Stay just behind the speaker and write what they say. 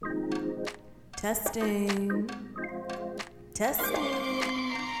Testing.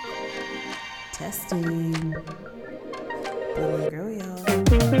 Testing. Testing. Bloom and grow, y'all.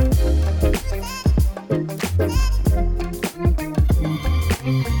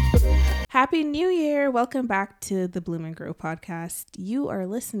 Happy New Year. Welcome back to the Bloom and Grow podcast. You are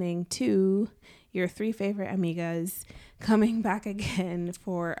listening to your three favorite amigas coming back again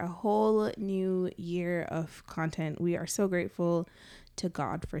for a whole new year of content. We are so grateful to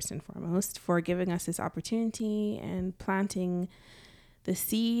God, first and foremost, for giving us this opportunity and planting the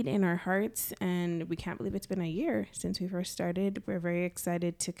seed in our hearts. And we can't believe it's been a year since we first started. We're very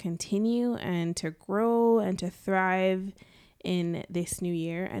excited to continue and to grow and to thrive in this new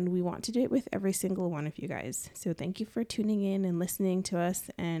year, and we want to do it with every single one of you guys. So thank you for tuning in and listening to us.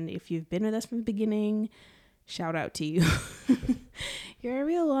 And if you've been with us from the beginning, shout out to you. You're a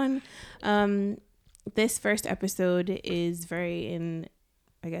real one. This first episode is very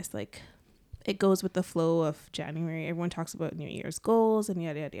it goes with the flow of January. Everyone talks about New Year's goals and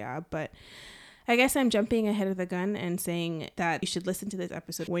yada yada yada, but I guess I'm jumping ahead of the gun and saying that you should listen to this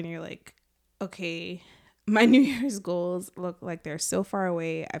episode when you're like, okay, my New Year's goals look like they're so far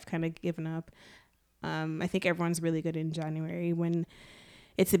away. I've kind of given up. I think everyone's really good in January when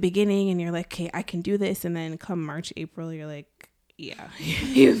it's the beginning and you're like, okay, I can do this. And then come March, April, you're like, yeah,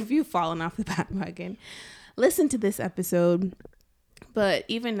 you've fallen off the bandwagon. Listen to this episode. But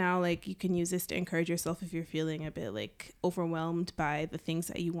even now, like, you can use this to encourage yourself if you're feeling a bit like overwhelmed by the things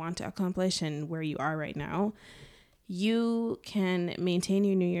that you want to accomplish and where you are right now. You can maintain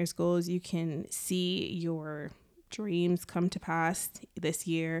your New Year's goals. You can see your dreams come to pass this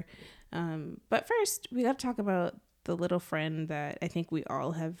year. But first, we got to talk about the little friend that I think we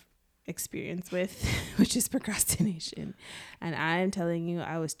all have experience with, which is procrastination. And I'm telling you,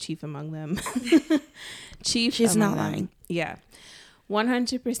 I was chief among them. She's not lying. Yeah.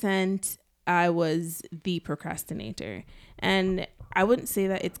 100% I was the procrastinator. And I wouldn't say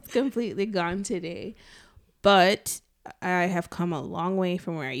that it's completely gone today, but I have come a long way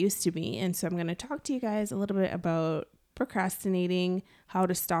from where I used to be. And so I'm going to talk to you guys a little bit about procrastinating, how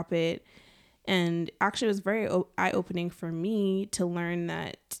to stop it. And actually, it was very eye-opening for me to learn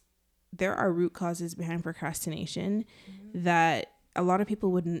that there are root causes behind procrastination that a lot of people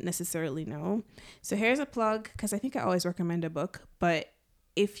wouldn't necessarily know. So here's a plug, because I think I always recommend a book. But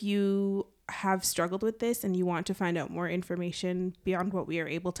if you have struggled with this and you want to find out more information beyond what we are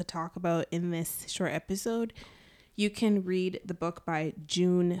able to talk about in this short episode, you can read the book by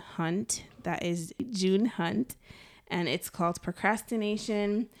June Hunt. That is June Hunt. And it's called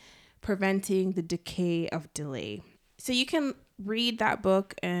Procrastination: Preventing the Decay of Delay. So you can read that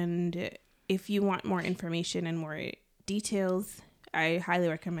book, and if you want more information and more details, I highly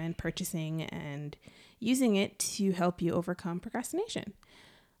recommend purchasing and using it to help you overcome procrastination.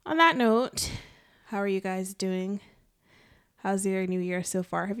 On that note, how are you guys doing? How's your new year so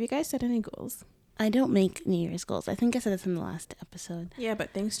far? Have you guys set any goals? I don't make New Year's goals. I think I said this in the last episode. Yeah, but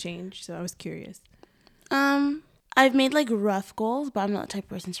things change, so I was curious. I've made like rough goals, but I'm not the type of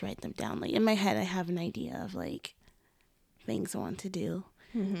person to write them down. Like in my head, I have an idea of like things I want to do.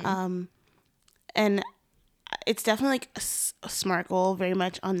 Mm-hmm. And it's definitely like a smart goal, very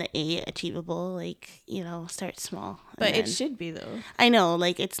much on the achievable, like, you know, start small. But it should be, though. I know,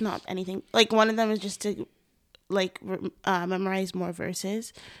 like, it's not anything. Like, one of them is just to, like, memorize more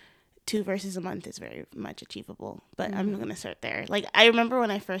verses. 2 verses a month is very much achievable, but I'm going to start there. Like, I remember when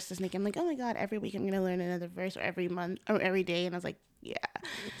I first was thinking, I'm like, oh my God, every week I'm going to learn another verse, or every month, or every day. And I was like, yeah,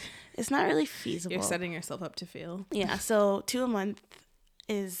 it's not really feasible. You're setting yourself up to fail. Yeah, so 2 a month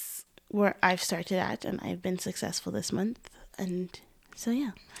is where I've started at, and I've been successful this month, and so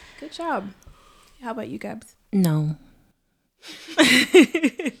yeah. Good job. How about you, Gabs? No.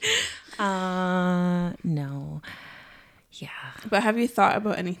 No. Yeah. But have you thought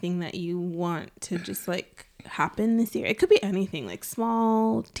about anything that you want to just like happen this year? It could be anything, like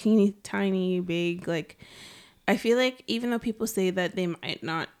small, teeny, tiny, big. Like, I feel like even though people say that they might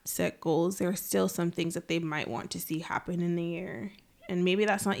not set goals, there are still some things that they might want to see happen in the year. And maybe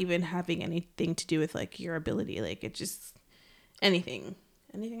that's not even having anything to do with like your ability. Like, it's just anything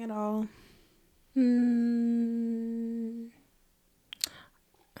at all.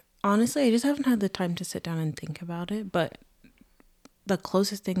 Honestly, I just haven't had the time to sit down and think about it. But the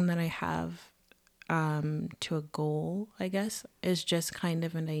closest thing that I have to a goal, I guess, is just kind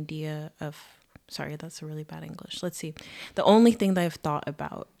of an idea of, sorry, that's a really bad English. Let's see. The only thing that I've thought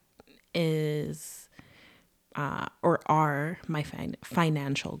about is are my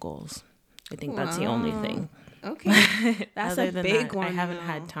financial goals. I think that's the only thing. Okay. That's Other a than big that, one. I haven't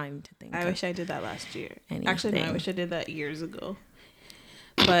had time to think. I wish I did that last year. Anything. Actually, no, I wish I did that years ago.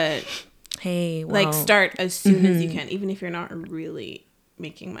 But Hey, like start as soon as you can, even if you're not really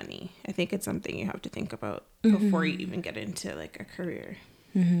making money. I think it's something you have to think about before you even get into like a career,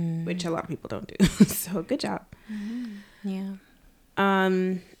 which a lot of people don't do. So good job. Yeah.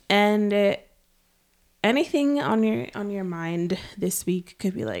 And anything on your mind this week,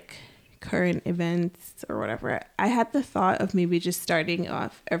 could be like current events or whatever. I had the thought of maybe just starting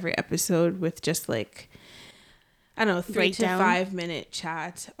off every episode with just like, I don't know, 3 to 5 minute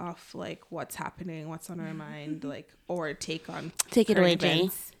chat off like what's happening, what's on our mind, like, or take it away,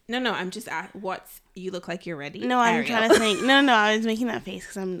 events. Jay. No, I'm just at you look like you're ready. No, I'm trying to think. No, I was making that face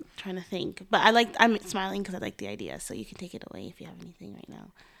because I'm trying to think. But I'm smiling because I like the idea. So you can take it away if you have anything right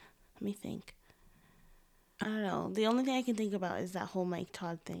now. Let me think. I don't know. The only thing I can think about is that whole Mike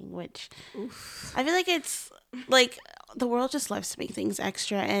Todd thing, which I feel like it's like the world just loves to make things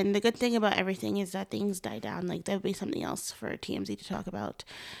extra. And the good thing about everything is that things die down. Like there'll be something else for TMZ to talk about.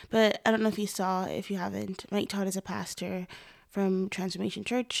 But I don't know if you haven't, Mike Todd is a pastor from Transformation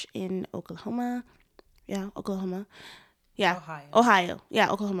Church in Oklahoma. Yeah, Oklahoma. Yeah, Ohio. Yeah,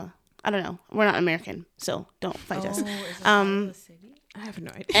 Oklahoma. I don't know. We're not American, so don't fight us. I have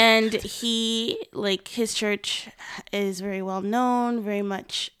no idea. And his church is very well known, very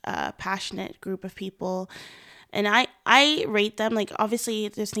much a passionate group of people. And I rate them, like, obviously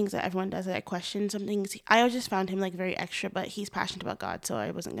there's things that everyone does that I question. Some things, I just found him like very extra, but he's passionate about God, so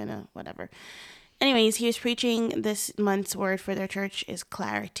I wasn't gonna, whatever. Anyways, he was preaching, this month's word for their church is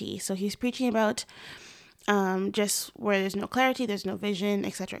clarity. So he's preaching about just where there's no clarity, there's no vision,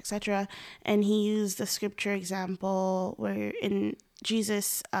 etc., etc. And he used the scripture example where in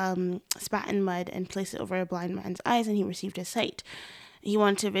Jesus spat in mud and placed it over a blind man's eyes and he received his sight. He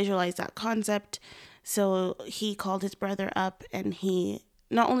wanted to visualize that concept, so he called his brother up and he,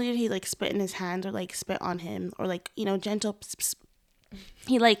 not only did he like spit in his hands or like spit on him or like, gentle,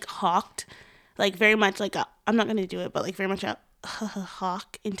 he like hawked, like very much like I'm not going to do it, but like very much a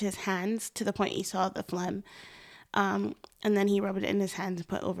hawk into his hands to the point he saw the phlegm. And then he rubbed it in his hands and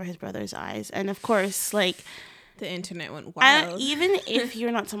put over his brother's eyes. And of course, like the internet went wild. Even if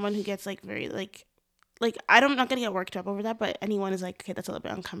you're not someone who gets like very like I'm not gonna get worked up over that, but anyone is like, okay, that's a little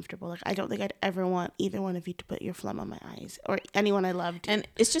bit uncomfortable. Like I don't think I'd ever want either one of you to put your phlegm on my eyes or anyone I loved. And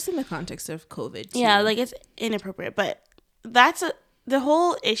it's just in the context of COVID too. Yeah, like it's inappropriate, but that's the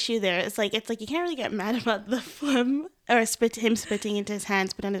whole issue there. It's like you can't really get mad about the phlegm or him spitting into his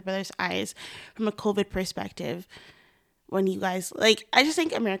hands, put on his brother's eyes from a COVID perspective. When you guys, like, I just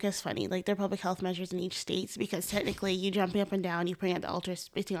think America is funny. Like, there are public health measures in each state because technically you jumping up and down, you praying at the altar,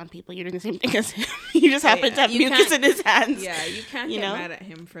 spitting on people, you're doing the same thing as him. You just happen to have mucus in his hands. Yeah, you can't get mad at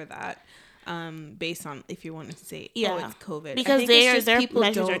him for that. Based on if you want to say, it's COVID, because their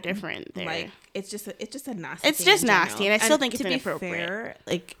measures are different. Like, it's just a nasty. It's just nasty, and I still think it's inappropriate.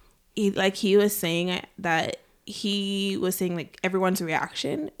 Fair, he was saying that. He was saying like everyone's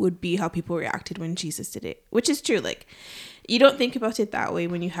reaction would be how people reacted when Jesus did it, which is true. Like you don't think about it that way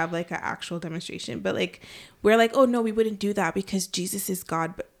when you have like an actual demonstration, but like we're like, oh no, we wouldn't do that because Jesus is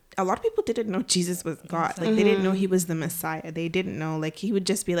God. But a lot of people didn't know Jesus was God. Like they didn't know he was the Messiah. They didn't know, like he would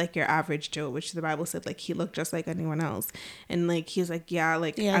just be like your average Joe, which the Bible said like he looked just like anyone else. And like he was like,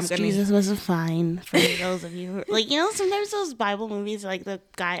 Jesus was fine for those of you who, like, sometimes those Bible movies, like the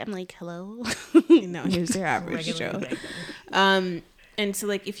guy, I'm like, hello. He was your average Joe. And so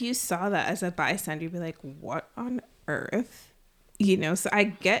like if you saw that as a bystander, you'd be like, what on earth? So I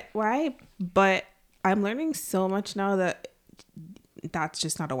get why, but I'm learning so much now that that's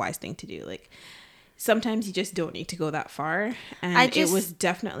just not a wise thing to do. Like sometimes you just don't need to go that far, and it was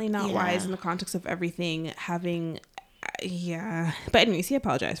definitely not wise in the context of everything having but anyways, he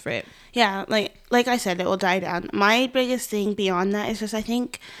apologized for it. Like I said, it will die down. My biggest thing beyond that is just I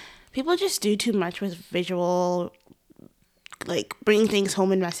think people just do too much with visual, like bring things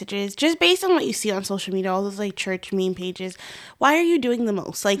home in messages just based on what you see on social media, all those like church meme pages. Why are you doing the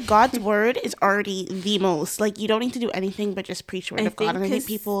most? Like God's word is already the most. Like you don't need to do anything but just preach the word of God. And I think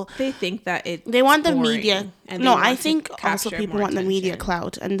people think that they want the media. No, I think also people want the media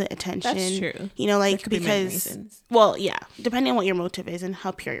clout and the attention. That's true. Like because depending on what your motive is and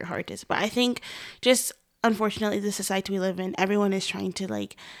how pure your heart is. But I think just unfortunately the society we live in, everyone is trying to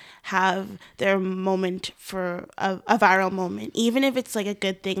like have their moment for a viral moment, even if it's like a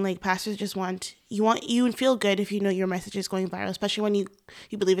good thing. Like pastors just want you feel good if you know your message is going viral, especially when you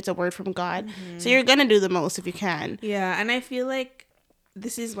believe it's a word from God. So you're gonna do the most if you can. And I feel like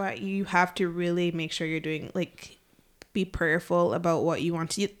this is why you have to really make sure you're doing, like, be prayerful about what you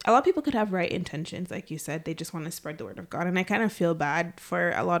want to do. A lot of people could have right intentions, like you said, they just want to spread the word of God, and I kind of feel bad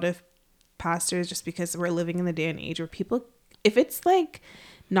for a lot of pastors just because we're living in the day and age where people, if it's like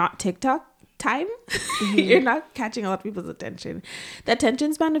not TikTok, time. You're not catching a lot of people's attention. The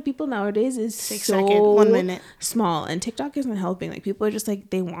attention span of people nowadays is 6 so seconds, 1 minute. small, and TikTok isn't helping. Like, people are just like,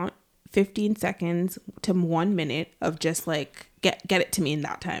 they want 15 seconds to 1 minute of just like get it to me in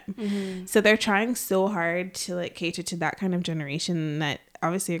that time. So they're trying so hard to like cater to that kind of generation that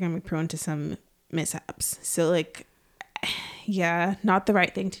obviously you're gonna be prone to some mishaps. So like, yeah, not the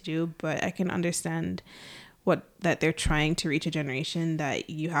right thing to do, but I can understand that they're trying to reach a generation that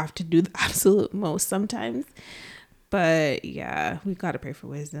you have to do the absolute most sometimes. But yeah, we gotta pray for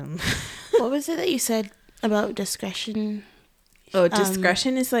wisdom. What was it that you said about discretion? Oh,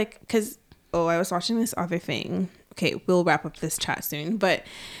 discretion is like, because I was watching this other thing. Okay, we'll wrap up this chat soon, but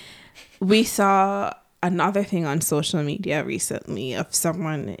we saw another thing on social media recently of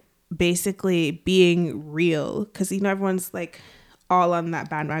someone basically being real, because everyone's like all on that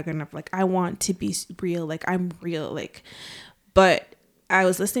bandwagon of like, I want to be real, like I'm real, like. But I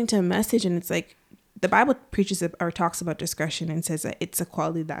was listening to a message, and it's like, the Bible preaches or talks about discretion and says that it's a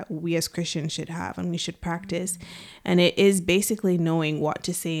quality that we as Christians should have and we should practice. And it is basically knowing what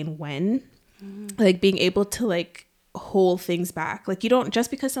to say and when, like being able to like hold things back. Like, you don't,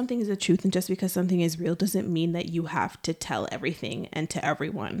 just because something is the truth and just because something is real doesn't mean that you have to tell everything and to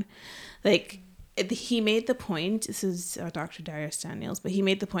everyone. Like, he made the point, this is Dr. Darius Daniels, but he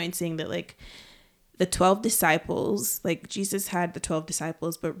made the point saying that like the 12 disciples, like Jesus had the 12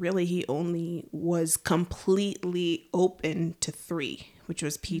 disciples, but really he only was completely open to 3, which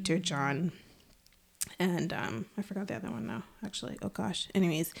was Peter, John, and I forgot the other one now, actually. Oh gosh.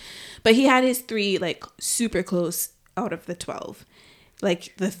 Anyways, but he had his 3 like super close out of the 12.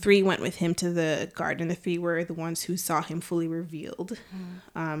 Like, the 3 went with him to the garden. The 3 were the ones who saw him fully revealed,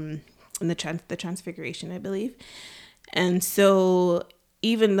 in the transfiguration, I believe. And so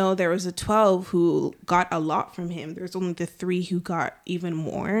even though there was a 12 who got a lot from him, there's only the 3 who got even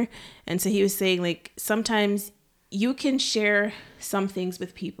more. And so he was saying, like, sometimes you can share some things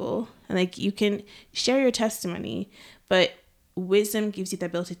with people, and like you can share your testimony, but wisdom gives you the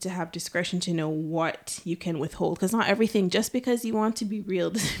ability to have discretion to know what you can withhold, because not everything, just because you want to be real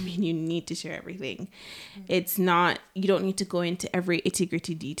doesn't mean you need to share everything. It's not, you don't need to go into every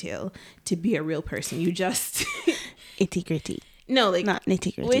itty-gritty detail to be a real person. You just Itty-gritty. no, like Not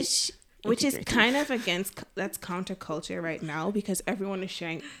nitty-gritty. which is kind of that's counterculture right now, because everyone is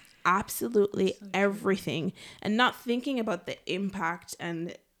sharing absolutely everything and not thinking about the impact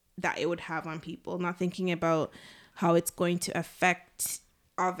and that it would have on people, not thinking about how it's going to affect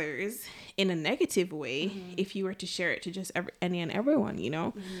others in a negative way if you were to share it to just any and everyone,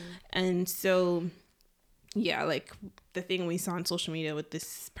 And so, yeah, like the thing we saw on social media with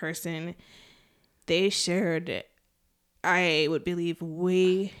this person, they shared, I would believe,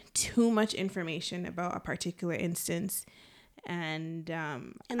 way too much information about a particular instance. And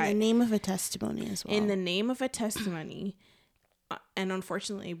in the name of a testimony as well. In the name of a testimony, and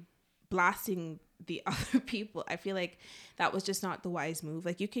unfortunately blasting the other people. I feel like that was just not the wise move.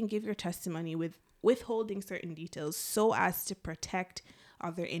 Like, you can give your testimony with withholding certain details so as to protect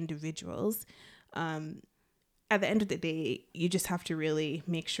other individuals. At the end of the day, you just have to really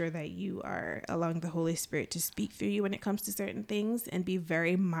make sure that you are allowing the Holy Spirit to speak through you when it comes to certain things, and be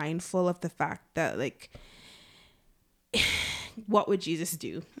very mindful of the fact that, like, what would Jesus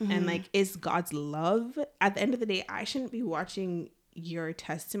do? And like, is God's love, at the end of the day, I shouldn't be watching your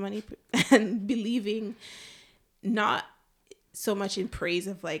testimony and believing not so much in praise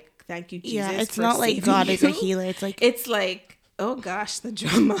of like, thank you, Jesus. Yeah, it's not like God is a healer. It's like, oh gosh, the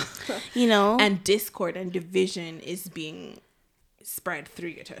drama, and discord and division is being spread through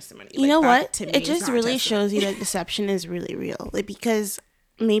your testimony. You know what? It just really shows you that deception is really real. Like, because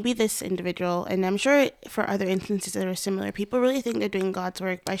maybe this individual, and I'm sure for other instances that are similar, people really think they're doing God's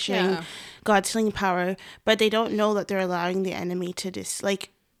work by sharing God's healing power, but they don't know that they're allowing the enemy to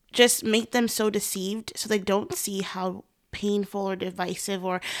just make them so deceived, so they don't see how painful or divisive,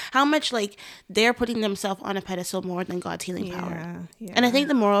 or how much like they're putting themselves on a pedestal more than God's healing power. And I think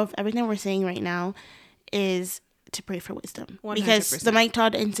the moral of everything we're saying right now is to pray for wisdom, 100%. Because the Mike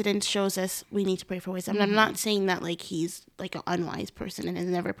Todd incident shows us we need to pray for wisdom. And I'm not saying that like he's like an unwise person and has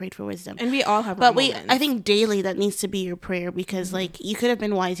never prayed for wisdom, and we all have, but I think daily that needs to be your prayer, because like you could have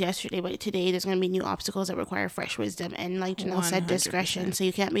been wise yesterday, but today there's going to be new obstacles that require fresh wisdom, and like Janelle said, discretion. So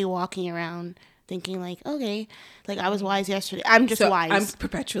you can't be walking around thinking like, okay, like I was wise yesterday, I'm just wise, I'm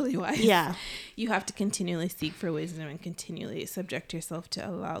perpetually wise. You have to continually seek for wisdom and continually subject yourself to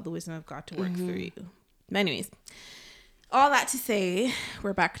allow the wisdom of God to work through you. But anyways, all that to say,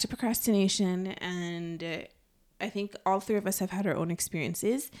 we're back to procrastination, and I think all 3 of us have had our own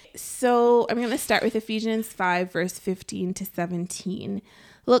experiences. So I'm going to start with Ephesians 5, verse 15 to 17.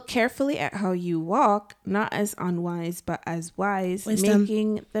 Look carefully at how you walk, not as unwise, but as wise, Wisdom.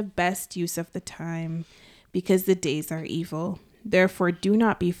 making the best use of the time, because the days are evil. Therefore, do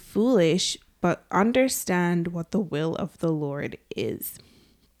not be foolish, but understand what the will of the Lord is.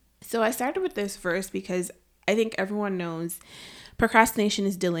 So I started with this verse because I think everyone knows procrastination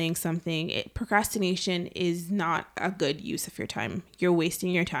is delaying something. Procrastination is not a good use of your time. You're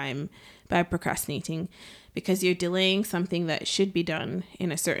wasting your time by procrastinating because you're delaying something that should be done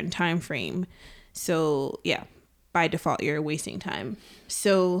in a certain time frame. So yeah, by default, you're wasting time.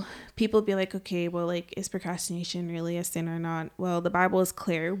 So people be like, okay, well, like, is procrastination really a sin or not? Well, the Bible is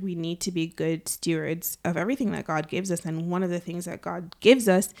clear. We need to be good stewards of everything that God gives us. And one of the things that God gives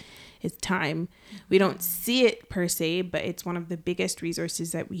us is time. We don't see it per se, but it's one of the biggest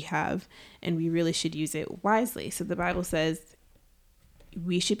resources that we have, and we really should use it wisely. So the Bible says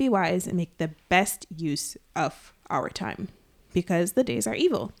we should be wise and make the best use of our time because the days are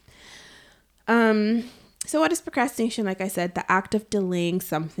evil. So what is procrastination? Like I said, the act of delaying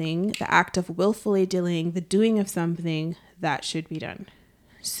something, the act of willfully delaying the doing of something that should be done.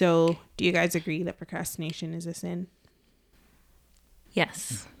 So do you guys agree that procrastination is a sin?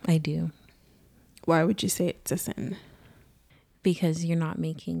 Yes, I do. Why would you say it's a sin? Because you're not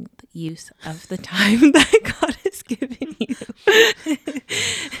making use of the time that God has given you.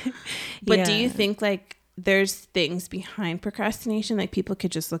 But do you think like there's things behind procrastination? Like people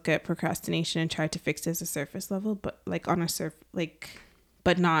could just look at procrastination and try to fix it as a surface level, but like on a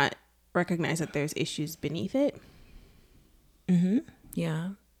but not recognize that there's issues beneath it? Mm-hmm. Yeah.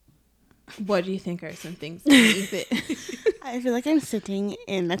 What do you think are some things beneath it? I feel like I'm sitting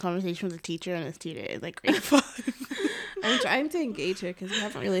in a conversation with a teacher, and this teacher is like grade 5. I'm trying to engage her because we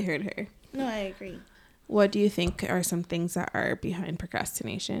haven't really heard her. No, I agree. What do you think are some things that are behind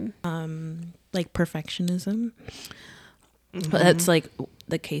procrastination? Like perfectionism. Mm-hmm. That's like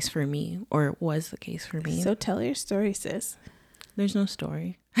the case for me, or was the case for me. So tell your story, sis. There's no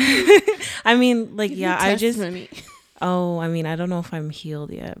story. I mean, like, yeah, I Testimony. I don't know if I'm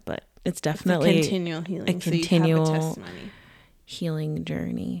healed yet, but it's definitely a continual healing. a continual so you have a testimony. healing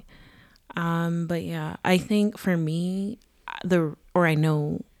journey. But yeah, I think for me, I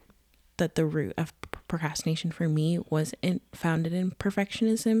know that the root of procrastination for me was founded in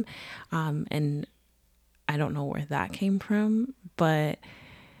perfectionism. And I don't know where that came from, but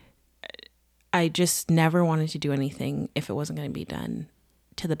I just never wanted to do anything if it wasn't going to be done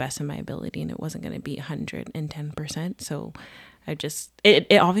to the best of my ability, and it wasn't going to be 110%. So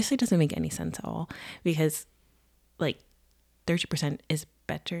it obviously doesn't make any sense at all, because like 30% is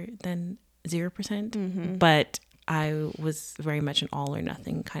better than 0%. Mm-hmm. But I was very much an all or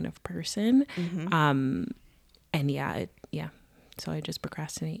nothing kind of person. Mm-hmm. And so I just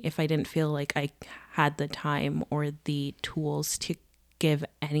procrastinate. If I didn't feel like I had the time or the tools to give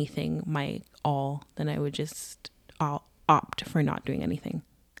anything my all, then I would just opt for not doing anything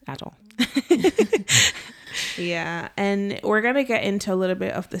at all. Yeah, and we're going to get into a little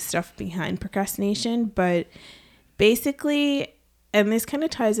bit of the stuff behind procrastination, but basically, and this kind of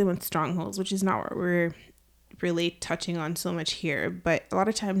ties in with strongholds, which is not what we're really touching on so much here, but a lot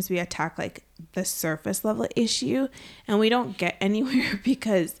of times we attack like the surface level issue and we don't get anywhere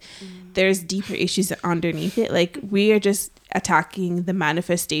because there's deeper issues underneath it. Like we are just attacking the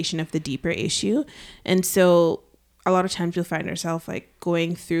manifestation of the deeper issue, and so a lot of times you'll find yourself like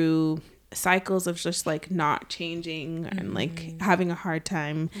going through cycles of just like not changing and like having a hard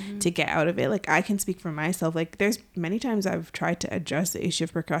time to get out of it. Like I can speak for myself, like there's many times I've tried to address the issue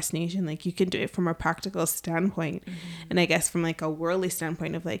of procrastination. Like you can do it from a practical standpoint, and I guess from like a worldly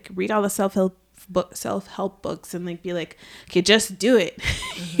standpoint of like read all the self-help books and like be like, okay, just do it.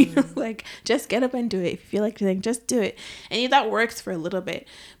 You know, like just get up and do it. If you feel like doing, just do it. And that works for a little bit,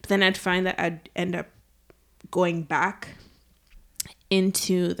 but then I'd find that I'd end up going back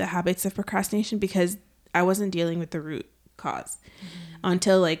into the habits of procrastination because I wasn't dealing with the root cause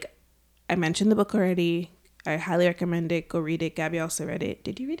until, like, I mentioned the book already. I highly recommend it. Go read it. Gabby also read it.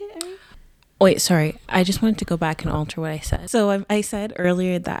 Did you read it, Ari? Wait, sorry. I just wanted to go back and alter what I said. So I said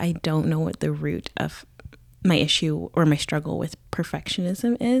earlier that I don't know what the root of my issue or my struggle with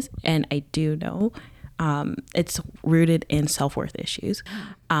perfectionism is, and I do know. It's rooted in self-worth issues.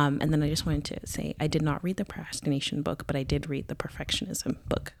 And then I just wanted to say I did not read the procrastination book, but I did read the perfectionism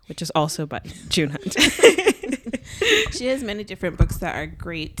book, which is also by June Hunt. She has many different books that are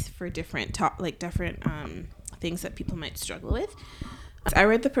great for different things that people might struggle with. I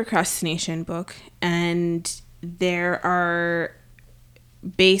read the procrastination book, and there are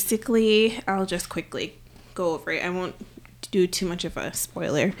basically, I'll just quickly go over it. I won't do too much of a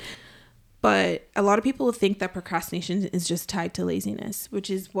spoiler. But a lot of people think that procrastination is just tied to laziness, which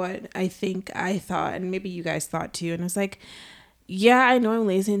is what I think I thought, and maybe you guys thought too. And it's like, yeah, I know I'm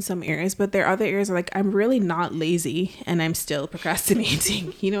lazy in some areas, but there are other areas where like I'm really not lazy and I'm still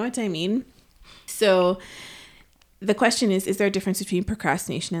procrastinating. You know what I mean? So the question is there a difference between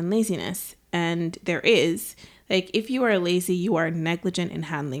procrastination and laziness? And there is. Like, if you are lazy, you are negligent in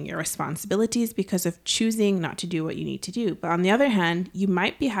handling your responsibilities because of choosing not to do what you need to do. But on the other hand, you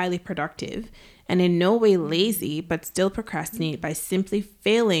might be highly productive and in no way lazy, but still procrastinate by simply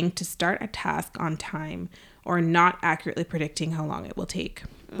failing to start a task on time or not accurately predicting how long it will take,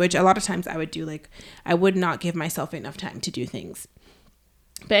 which a lot of times I would do. Like, I would not give myself enough time to do things.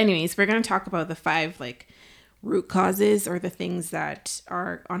 But anyways, we're going to talk about the 5 like root causes, or the things that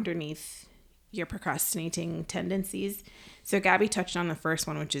are underneath your procrastinating tendencies. So Gabby touched on the first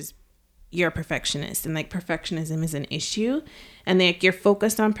one, which is you're a perfectionist, and like perfectionism is an issue, and like you're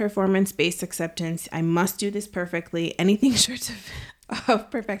focused on performance-based acceptance. I must do this perfectly. Anything short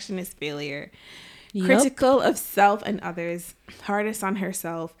of perfection is failure. Yep. Critical of self and others, hardest on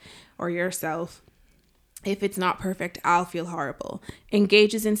herself or yourself. If it's not perfect, I'll feel horrible.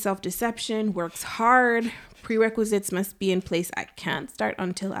 Engages in self-deception, works hard. Prerequisites must be in place. I can't start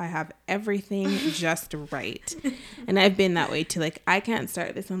until I have everything just right. And I've been that way too. Like, I can't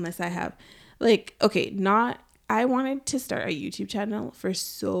start this unless I have, like, okay, I wanted to start a YouTube channel for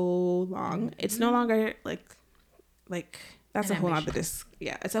so long. It's no longer like that's a whole nother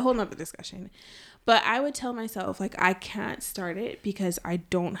it's a whole nother discussion. But I would tell myself, like, I can't start it because I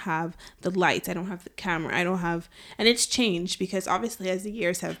don't have the lights. I don't have the camera. And it's changed because obviously as the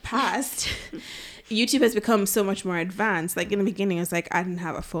years have passed, YouTube has become so much more advanced. Like, in the beginning, it was like, I didn't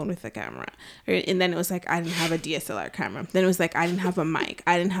have a phone with a camera. And then it was like, I didn't have a DSLR camera. Then it was like, I didn't have a mic.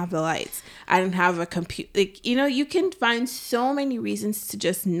 I didn't have the lights. I didn't have a computer. Like, you know, you can find so many reasons to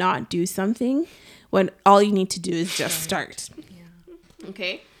just not do something when all you need to do is just start. Yeah.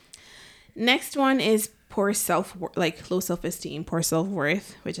 Okay. Next one is low self-esteem, poor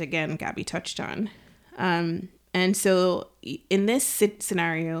self-worth, which again, Gabby touched on. And so in this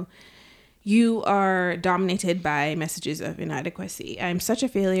scenario, you are dominated by messages of inadequacy. I'm such a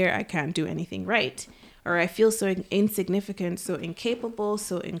failure. I can't do anything right. Or I feel so insignificant, so incapable,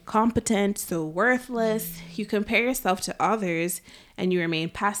 so incompetent, so worthless. You compare yourself to others and you remain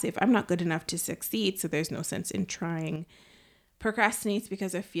passive. I'm not good enough to succeed, so there's no sense in trying. Procrastinates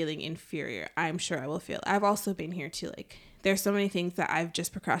because of feeling inferior. I'm sure I will fail. I've also been here too. Like, there's so many things that I've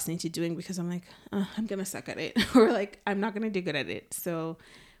just procrastinated doing because I'm like, I'm gonna suck at it, or like, I'm not gonna do good at it, so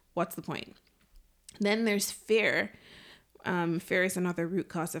what's the point? Then there's fear. Fear is another root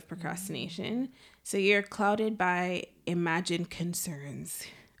cause of procrastination. So you're clouded by imagined concerns.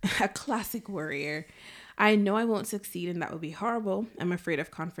 A classic worrier. I know I won't succeed and that would be horrible. I'm afraid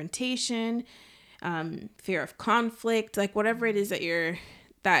of confrontation. Fear of conflict, like whatever it is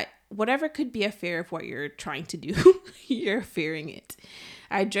whatever could be a fear of what you're trying to do, you're fearing it.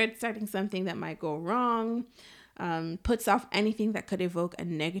 I dread starting something that might go wrong. Puts off anything that could evoke a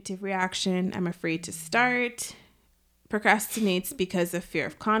negative reaction. I'm afraid to start. Procrastinates because of fear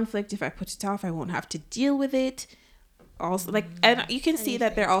of conflict. If I put it off, I won't have to deal with it. Also, like, and you can see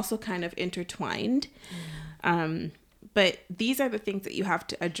that they're also kind of intertwined. But these are the things that you have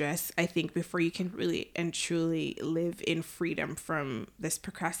to address, I think, before you can really and truly live in freedom from this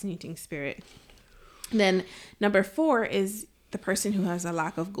procrastinating spirit. Then number 4 is the person who has a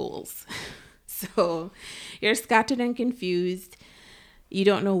lack of goals. So you're scattered and confused. You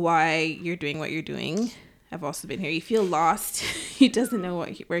don't know why you're doing what you're doing. I've also been here. You feel lost. He doesn't know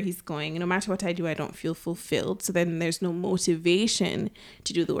where he's going. No matter what I do, I don't feel fulfilled. So then there's no motivation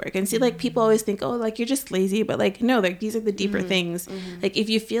to do the work. And see, like, people always think, oh, like, you're just lazy. But like, no, like, these are the deeper things. Like, if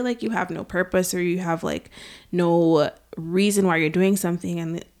you feel like you have no purpose or you have like no reason why you're doing something,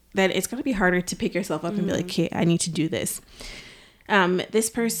 and then it's going to be harder to pick yourself up and be like, okay, I need to do this. This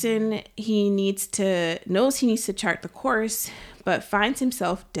person, knows he needs to chart the course, but finds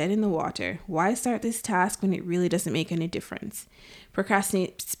himself dead in the water. Why start this task when it really doesn't make any difference?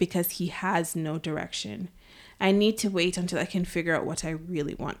 Procrastinates because he has no direction. I need to wait until I can figure out what I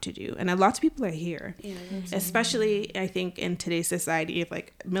really want to do. And a lot of people are here, especially I think in today's society of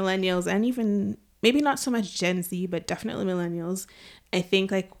like millennials and even maybe not so much Gen Z, but definitely millennials. I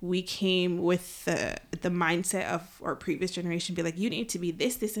think like we came with the mindset of our previous generation, be like, you need to be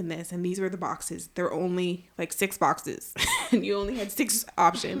this, this, and this. And these were the boxes. There were only like 6 boxes and you only had 6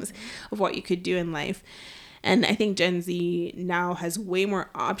 options of what you could do in life. And I think Gen Z now has way more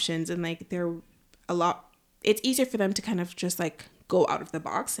options, and like it's easier for them to kind of just like go out of the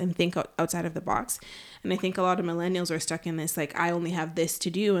box and think outside of the box. And I think a lot of millennials are stuck in this, like, I only have this to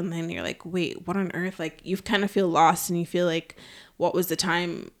do. And then you're like, wait, what on earth? Like, you kind of feel lost and you feel like, what was the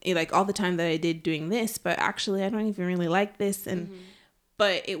time, like all the time that I did doing this, but actually I don't even really like this. And,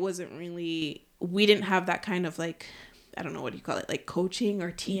 but it wasn't really, we didn't have that kind of like, I don't know, what do you call it? Like coaching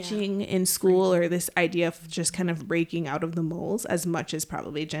or teaching in school, or this idea of just kind of breaking out of the molds as much as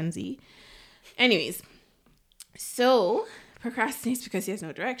probably Gen Z. Anyways, so procrastinates because he has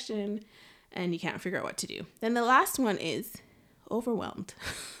no direction and you can't figure out what to do. Then the last one is overwhelmed.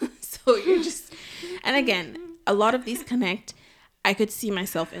 So you're just, and again, a lot of these connect. I could see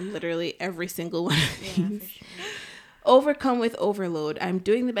myself in literally every single one of these. Sure. Overcome with overload. I'm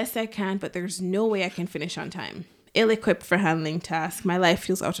doing the best I can, but there's no way I can finish on time. Ill-equipped for handling tasks. My life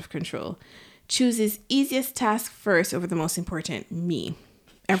feels out of control. Chooses easiest task first over the most important, me,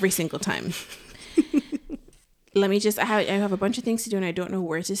 every single time. I have a bunch of things to do and I don't know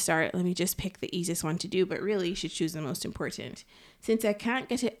where to start. Let me just pick the easiest one to do, but really you should choose the most important. Since I can't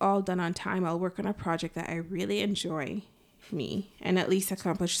get it all done on time, I'll work on a project that I really enjoy, me, and at least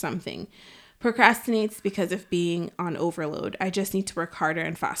accomplish something. Procrastinates because of being on overload. I just need to work harder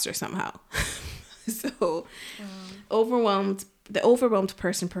and faster somehow. So the overwhelmed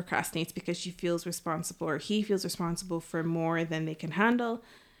person procrastinates because she feels responsible, or he feels responsible for more than they can handle,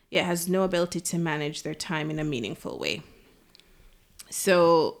 yet has no ability to manage their time in a meaningful way.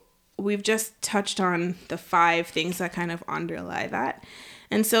 So we've just touched on the 5 things that kind of underlie that.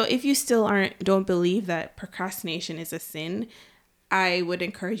 And so if you still don't believe that procrastination is a sin, I would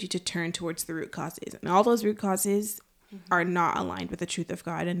encourage you to turn towards the root causes. And all those root causes are not aligned with the truth of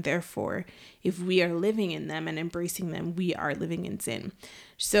God. And therefore, if we are living in them and embracing them, we are living in sin.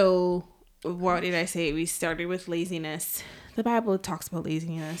 So what did I say? We started with laziness. The Bible talks about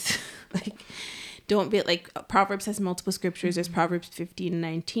laziness. Like, don't be like, Proverbs has multiple scriptures. There's Proverbs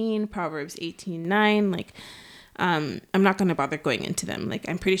 15:19, Proverbs 18:9. Like, I'm not going to bother going into them. Like,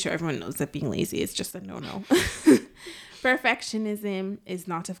 I'm pretty sure everyone knows that being lazy is just a no-no. Perfectionism is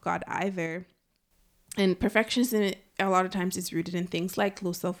not of God either. And perfectionism a lot of times is rooted in things like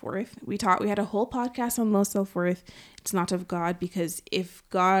low self-worth. We had a whole podcast on low self-worth. It's not of God, because if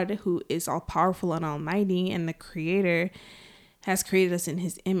God, who is all powerful and almighty and the creator, has created us in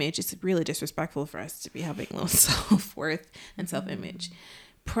his image, it's really disrespectful for us to be having low self-worth and self-image.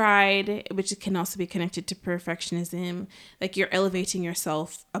 Pride, which can also be connected to perfectionism, like you're elevating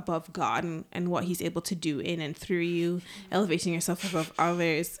yourself above God and what he's able to do in and through you, elevating yourself above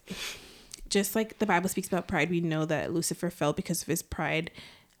others. Just like the Bible speaks about pride, we know that Lucifer fell because of his pride.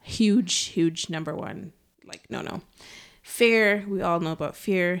 Huge number one. Like, no. Fear, we all know about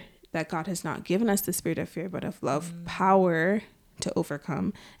fear, that God has not given us the spirit of fear, but of love, power to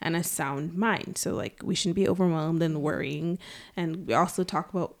overcome, and a sound mind. So like, we shouldn't be overwhelmed and worrying. And we also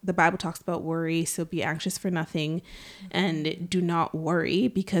the Bible talks about worry. So be anxious for nothing and do not worry,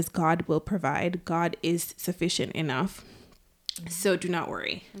 because God will provide. God is sufficient enough. So do not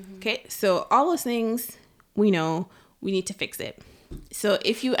worry. Okay. So all those things, we know we need to fix it. So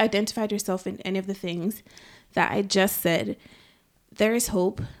if you identified yourself in any of the things that I just said, there is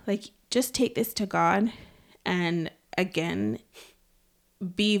hope. Like, just take this to God, and again,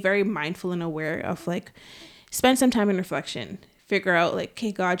 be very mindful and aware of, like, spend some time in reflection, figure out, like,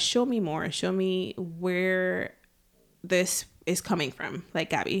 okay, God, show me more, show me where this is coming from.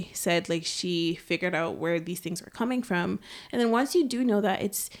 Like Gabby said, like, she figured out where these things were coming from. And then once you do know that,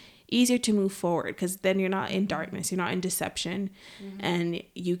 it's easier to move forward, because then you're not in darkness, you're not in deception, and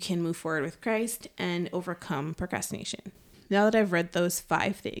you can move forward with Christ and overcome procrastination. Now that I've read those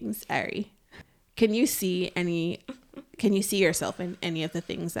 5 things, Ari, can you see yourself in any of the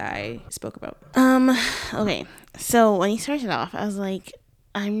things that I spoke about? Okay. So when he started off, I was like,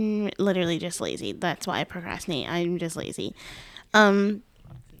 I'm literally just lazy. That's why I procrastinate. I'm just lazy.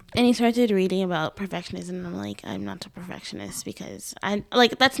 And he started reading about perfectionism, and I'm like, I'm not a perfectionist, because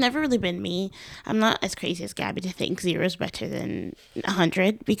that's never really been me. I'm not as crazy as Gabby to think 0 is better than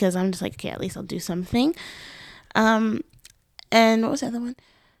 100, because I'm just like, okay, at least I'll do something. And what was the other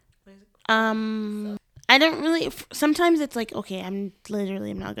one? I don't really, sometimes it's like, okay, I'm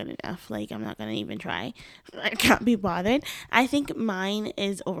not good enough. Like, I'm not going to even try. I can't be bothered. I think mine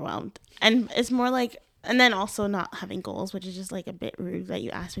is overwhelmed. And it's more like, and then also not having goals, which is just like a bit rude that you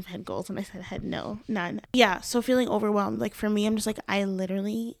asked me if I had goals, and I said I had none. Yeah, so feeling overwhelmed. Like, for me, I'm just like, I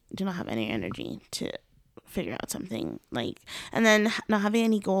literally do not have any energy to figure out something. Like, and then not having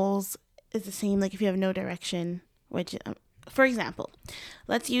any goals is the same. Like, if you have no direction, which for example,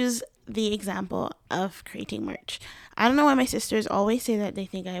 let's use the example of creating merch. I don't know why my sisters always say that they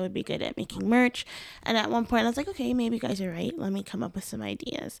think I would be good at making merch. And at one point I was like, okay, maybe you guys are right. Let me come up with some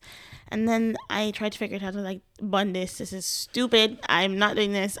ideas. And then I tried to figure out how to like bun this. This is stupid. I'm not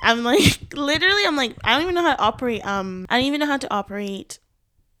doing this. I'm like, literally, I'm like, I don't even know how to operate. I don't even know how to operate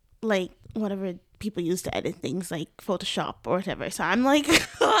like whatever people use to edit things like Photoshop or whatever. So I'm like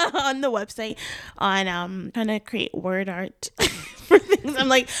on the website on trying to create word art for things. I'm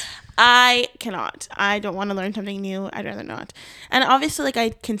like, I cannot. I don't want to learn something new. I'd rather not. And obviously, like, I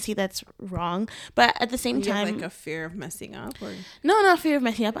can see that's wrong, but at the same time, have, like, a fear of messing up, or no, not fear of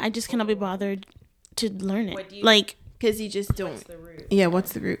messing up. I just cannot be bothered to learn it. Like, because you just don't. What's the root? Yeah,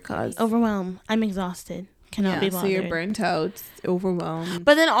 what's the root cause? overwhelm. I'm exhausted. Cannot be bothered. So you're burnt out, overwhelmed,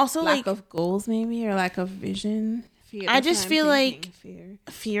 But then also lack like of goals, maybe, or lack of vision. Fear. I That's just what I'm feel like thinking,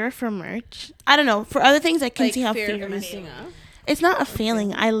 fear for merch. I don't know. For other things, I can like see how fear fear of is. messing up. It's not a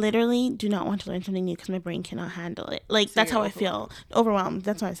failing. I literally do not want to learn something new because my brain cannot handle it. Like, So that's you're how I feel. Overwhelmed.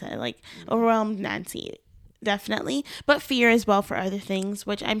 That's what I said. Like, overwhelmed, Nancy. Definitely. But fear as well for other things,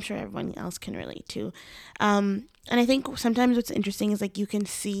 which I'm sure everyone else can relate to. And I think sometimes what's interesting is, like, you can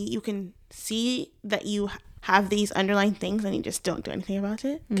see that you have these underlying things and you just don't do anything about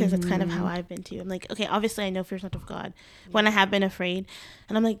it, because that's kind of how I've been too. I'm like, okay, obviously I know fear's not of God when I have been afraid,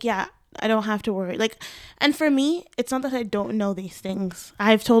 and I'm like, yeah, I don't have to worry. Like, and for me, it's not that I don't know these things.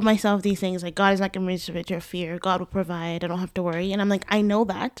 I've told myself these things, like, God is not going to raise a spirit of fear. God will provide. I don't have to worry. And I'm like, I know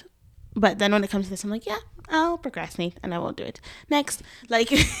that. But then when it comes to this, I'm like, yeah, I'll procrastinate and I won't do it. Next. Like,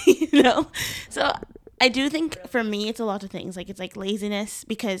 you know. So I do think for me, it's a lot of things. Like, it's like laziness,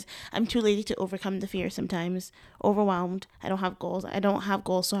 because I'm too lazy to overcome the fear sometimes. Overwhelmed. I don't have goals.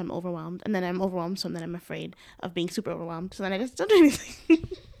 So I'm overwhelmed. And then I'm overwhelmed, so then I'm afraid of being super overwhelmed. So then I just don't do anything.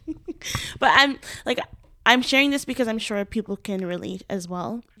 But I'm sharing this because I'm sure people can relate as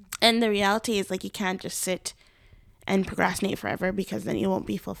well. And the reality is, like, you can't just sit and procrastinate forever, because then you won't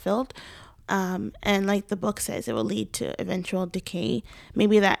be fulfilled. And like the book says, it will lead to eventual decay.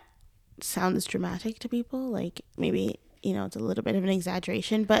 Maybe that sounds dramatic to people. Like, maybe, you know, it's a little bit of an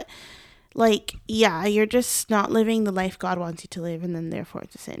exaggeration, but like, yeah, you're just not living the life God wants you to live, and then therefore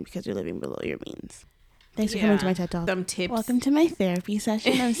it's a sin because you're living below your means. Thanks for coming to my TED Talk. Some tips. Welcome to my therapy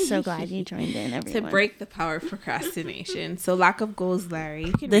session. I'm so glad you joined in, everyone. To break the power of procrastination. So lack of goals,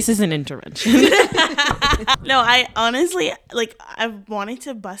 Larry. This is an intervention. No, I honestly, like, I've wanted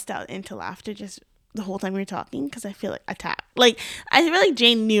to bust out into laughter just the whole time we were talking, because I feel like attacked. Like, I feel like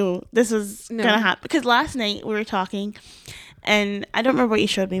Jane knew this was gonna happen, because last night we were talking, and I don't remember what you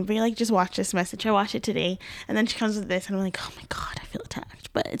showed me, but you're like, just watch this message. I watched it today, and then she comes with this, and I'm like, oh my God, I feel attacked.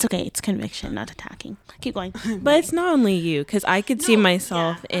 But it's okay. It's conviction, not attacking. Keep going. But it's not only you, because I could see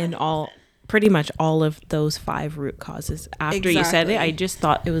myself in pretty much all of those 5 root causes. After you said it, I just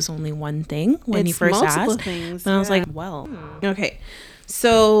thought it was only one thing when you first asked. Things, and I was like, well. Okay.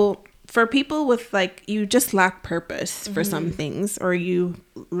 So for people with, like, you just lack purpose for some things, or you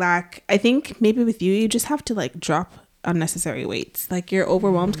lack, I think maybe with you just have to, like, drop unnecessary weights. Like, you're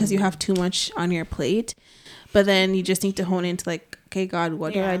overwhelmed because you have too much on your plate, but then you just need to hone into, like, okay, God,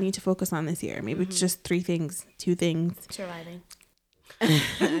 what do I need to focus on this year? Maybe it's just 2 things. Surviving. I'm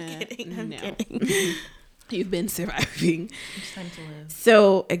kidding. You've been surviving. It's time to live.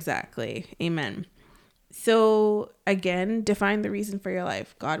 So, exactly. Amen. So, again, define the reason for your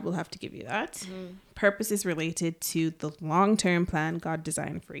life. God will have to give you that. Purpose is related to the long-term plan God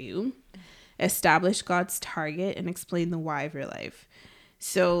designed for you. Establish God's target and explain the why of your life.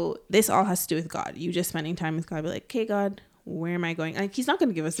 So, this all has to do with God. You just spending time with God. Be like, okay, God, where am I going? Like, he's not going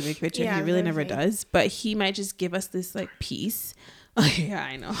to give us a big picture. Yeah, he really never does. But he might just give us this, like, piece. Oh, yeah,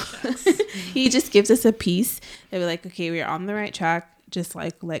 I know. He just gives us a piece. They'll be like, okay, we're on the right track. Just,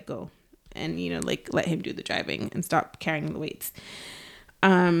 like, let go. And, you know, like, let him do the driving and stop carrying the weights.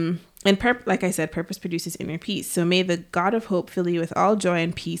 And like I said, purpose produces inner peace. So may the God of hope fill you with all joy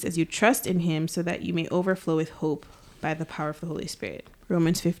and peace as you trust in him, so that you may overflow with hope by the power of the Holy Spirit.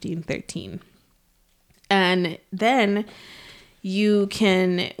 Romans 15:13. And then you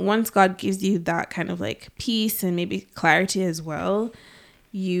can, once God gives you that kind of, like, peace and maybe clarity as well,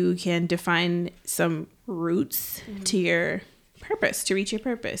 you can define some roots to your purpose, to reach your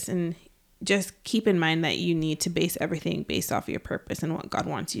purpose. And just keep in mind that you need to base everything based off your purpose and what God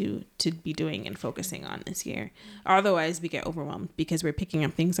wants you to be doing and focusing on this year. Otherwise, we get overwhelmed because we're picking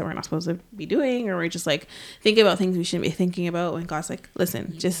up things that we're not supposed to be doing, or we're just, like, thinking about things we shouldn't be thinking about, when God's like,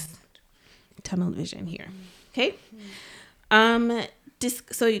 listen, just tunnel vision here. Okay?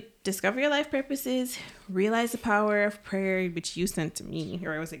 So you discover your life purposes, realize the power of prayer, which you sent to me,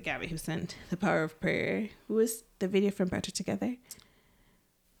 or was it Gabby who sent the power of prayer? Who was the video from Better Together?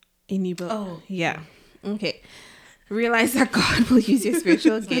 Oh, yeah. Okay. Realize that God will use your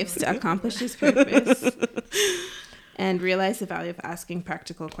spiritual gifts to accomplish his purpose. And realize the value of asking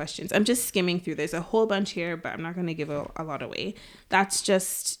practical questions. I'm just skimming through. There's a whole bunch here, but I'm not going to give a lot away. That's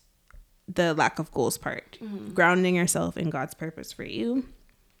just the lack of goals part. Mm-hmm. Grounding yourself in God's purpose for you.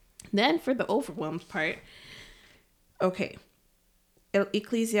 Then for the overwhelmed part, okay.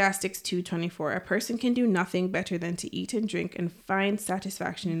 Ecclesiastes 2:24. A person can do nothing better than to eat and drink and find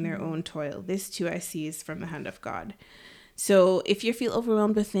satisfaction in their own toil. This too I see is from the hand of God. So if you feel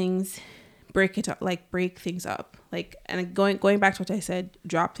overwhelmed with things, break it up, like break things up. Like, and going back to what I said,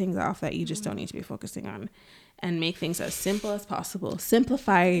 drop things off that you just don't need to be focusing on. And make things as simple as possible.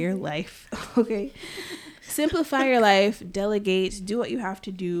 Simplify your life, okay? Simplify your life, delegate, do what you have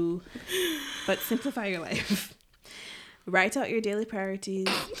to do, but simplify your life. Write out your daily priorities,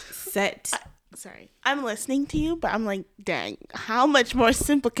 Sorry, I'm listening to you, but I'm like, dang, how much more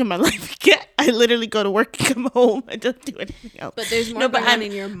simple can my life get? I literally go to work and come home. I don't do anything else. But there's more going on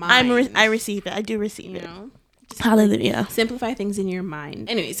in your mind. I receive it. I do receive it. Know? Hallelujah. Simplify things in your mind.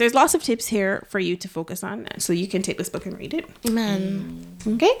 Anyways, there's lots of tips here for you to focus on, so you can take this book and read it. Amen.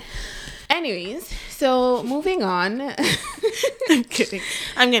 Okay. Anyways, so moving on. I'm kidding.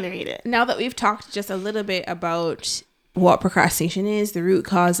 I'm gonna read it. Now that we've talked just a little bit about what procrastination is, the root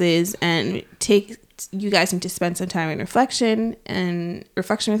causes, and you guys need to spend some time in reflection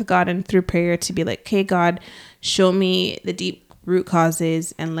with God and through prayer to be like, okay, God, show me the deep root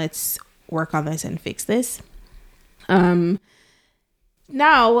causes and let's work on this and fix this. Now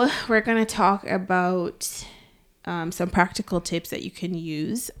we're going to talk about some practical tips that you can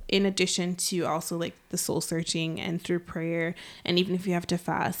use in addition to also like the soul searching and through prayer, and even if you have to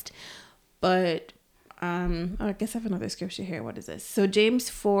fast. But I guess I have another scripture here. What is this? So James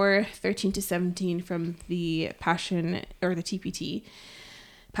 4:13-17 from the Passion, or the TPT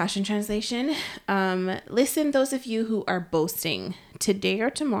Passion Translation. Listen, those of you who are boasting, today or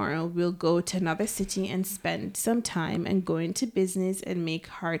tomorrow we'll go to another city and spend some time and go into business and make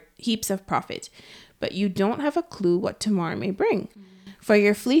heaps of profit. But you don't have a clue what tomorrow may bring. For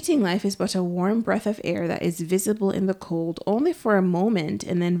your fleeting life is but a warm breath of air that is visible in the cold only for a moment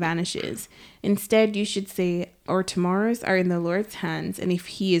and then vanishes. Instead, you should say, our tomorrows are in the Lord's hands, and if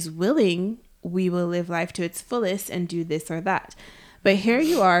he is willing, we will live life to its fullest and do this or that. But here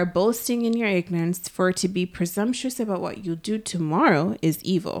you are, boasting in your ignorance, for to be presumptuous about what you'll do tomorrow is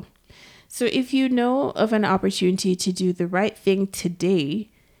evil. So if you know of an opportunity to do the right thing today,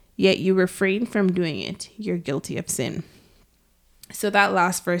 yet you refrain from doing it, you're guilty of sin. So that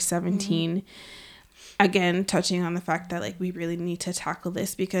last verse 17, again, touching on the fact that like we really need to tackle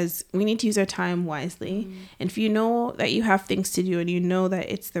this because we need to use our time wisely. And if you know that you have things to do and you know that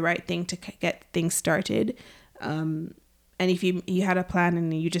it's the right thing to get things started, and if you had a plan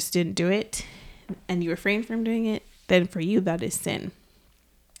and you just didn't do it and you refrain from doing it, then for you that is sin.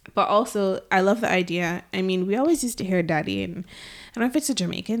 But also, I love the idea. I mean, we always used to hear daddy, and I don't know if it's a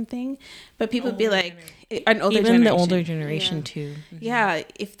Jamaican thing, but people be like, an older even generation. the older generation too. Mm-hmm. Yeah,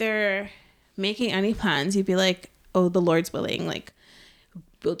 if they're making any plans, you'd be like, oh, the Lord's willing, like,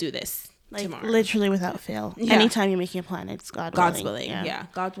 we'll do this like tomorrow. Literally without fail. Yeah. Anytime you're making a plan, it's God's willing. Yeah.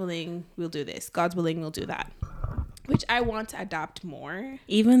 God's willing, we'll do this. God's willing, we'll do that. Which I want to adopt more.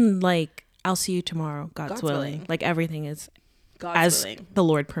 Even like, I'll see you tomorrow, God's willing. Like everything is God's as willing. the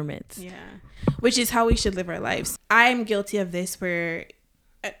Lord permits. Yeah. Which is how we should live our lives. I'm guilty of this where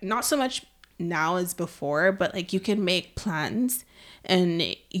not so much now as before, but like you can make plans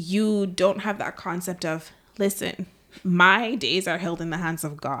and you don't have that concept of, listen, my days are held in the hands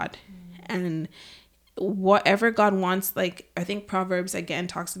of God. And whatever God wants, like I think Proverbs again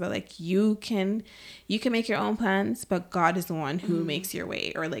talks about like you can make your own plans, but God is the one who makes your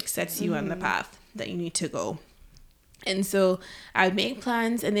way or like sets you on the path that you need to go. And so I would make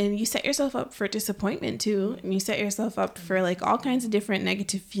plans, and then you set yourself up for disappointment too, and you set yourself up for like all kinds of different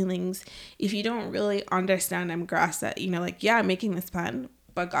negative feelings if you don't really understand and grasp that, you know, like, yeah, I'm making this plan,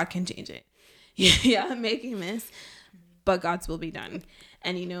 but God can change it. Yeah, I'm making this, but God's will be done.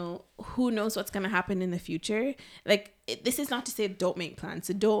 And you know, who knows what's going to happen in the future? Like, this is not to say don't make plans,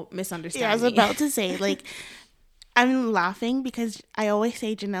 so don't misunderstand. Yeah, I was about to say, like, I'm laughing because I always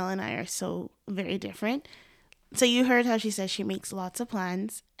say Janelle and I are so very different. So you heard how she says she makes lots of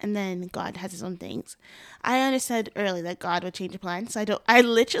plans and then God has his own things. I understood early that God would change a plan. So I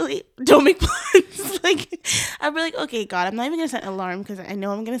literally don't make plans. Like, I'd be like, okay, God, I'm not even going to set an alarm because I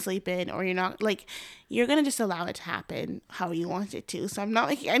know I'm going to sleep in, or you're not, like, you're going to just allow it to happen how you want it to. So I'm not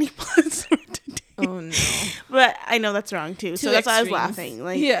making any plans for today. Oh, no. But I know that's wrong too. So that's why I was extremes. laughing.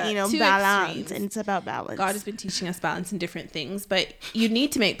 Like, Yeah, you know, two balance. extremes. And it's about balance. God has been teaching us balance in different things, but you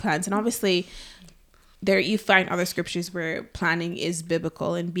need to make plans. And obviously, there you find other scriptures where planning is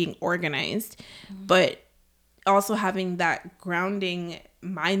biblical and being organized, but also having that grounding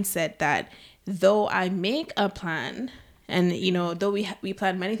mindset that though I make a plan, and you know, though we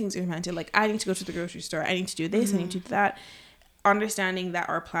plan many things in humanity, like I need to go to the grocery store, I need to do this, I need to do that, understanding that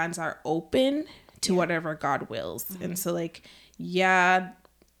our plans are open to whatever God wills. And so, like, yeah,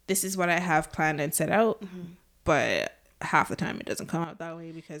 this is what I have planned and set out, but half the time it doesn't come out that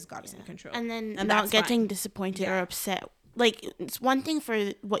way because God is in control. And then And not that's getting fine. disappointed or upset. Like, it's one thing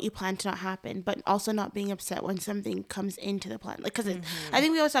for what you plan to not happen, but also not being upset when something comes into the plan. Like, because I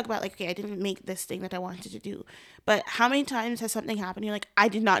think we always talk about, like, okay, I didn't make this thing that I wanted to do. But how many times has something happened? You're like, I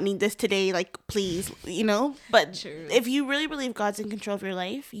did not need this today. Like, please, you know? But True. if you really believe God's in control of your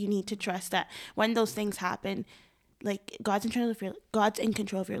life, you need to trust that when those things happen, like, God's in control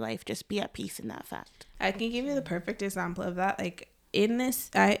of your life. Just be at peace in that fact. I can give you the perfect example of that. Like in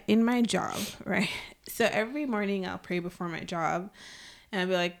my job, right? So every morning I'll pray before my job, and I'll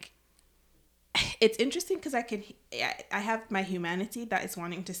be like, it's interesting because I have my humanity that is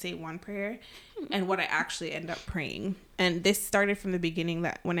wanting to say one prayer, and what I actually end up praying. And this started from the beginning,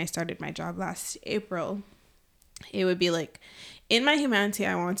 that when I started my job last April, it would be like, in my humanity,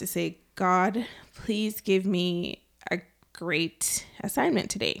 I want to say, God, please give me a great assignment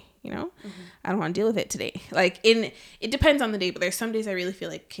today. You know, I don't want to deal with it today. Like, it depends on the day, but there's some days I really feel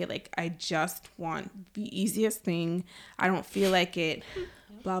like, okay, like I just want the easiest thing. I don't feel like it,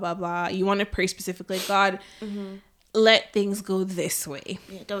 blah, blah, blah. You want to pray specifically, God, let things go this way.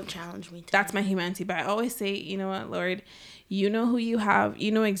 Yeah, don't challenge me. That's my humanity. But I always say, you know what, Lord, you know who you have.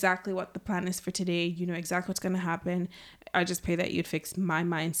 You know exactly what the plan is for today. You know exactly what's going to happen. I just pray that you'd fix my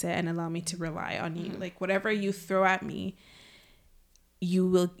mindset and allow me to rely on you. Like, whatever you throw at me,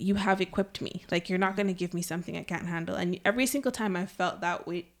 you have equipped me. Like, you're not going to give me something I can't handle. And every single time I felt that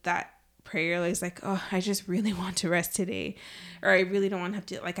way, that prayer is like, oh, I just really want to rest today, or I really don't want to have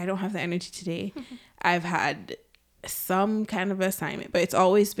to, like, I don't have the energy today. I've had some kind of assignment, but it's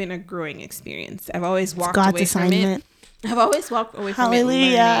always been a growing experience. I've always walked away from it. I've always walked away from it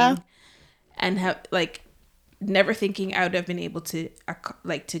learning, and have, like, never thinking I would have been able to,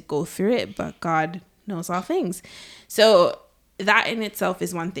 like, to go through it, but God knows all things. So that in itself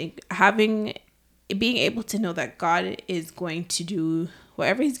is one thing. Being able to know that God is going to do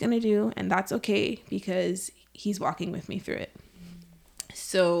whatever he's going to do, and that's okay because he's walking with me through it.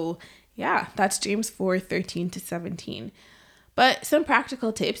 So yeah, that's James 4:13-17. But some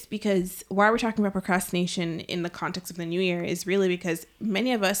practical tips, because why we're talking about procrastination in the context of the new year is really because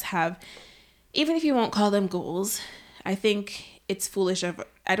many of us have, even if you won't call them goals, I think it's foolish.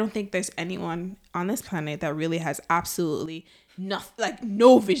 I don't think there's anyone on this planet that really has absolutely nothing, like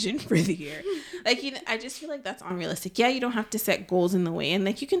no vision for the year. Like, you know, I just feel like that's unrealistic. Yeah, you don't have to set goals in the way, and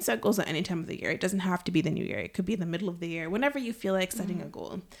like you can set goals at any time of the year. It doesn't have to be the new year. It could be the middle of the year, whenever you feel like setting a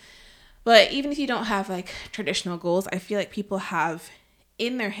goal. But even if you don't have like traditional goals, I feel like people have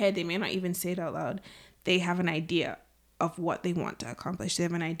in their head, they may not even say it out loud, they have an idea of what they want to accomplish. They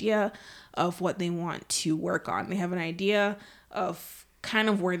have an idea of what they want to work on. They have an idea of kind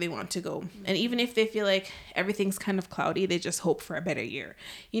of where they want to go. And even if they feel like everything's kind of cloudy, they just hope for a better year.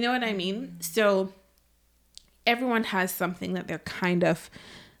 You know what I mean? So everyone has something that they're kind of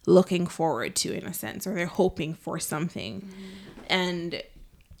looking forward to, in a sense, or they're hoping for something. And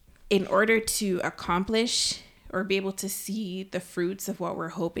in order to accomplish or be able to see the fruits of what we're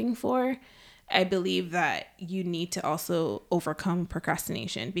hoping for, I believe that you need to also overcome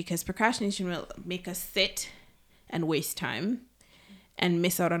procrastination, because procrastination will make us sit and waste time and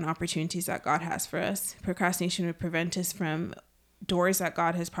miss out on opportunities that God has for us. Procrastination would prevent us from doors that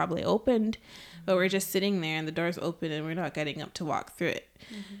God has probably opened, but we're just sitting there and the door's open and we're not getting up to walk through it.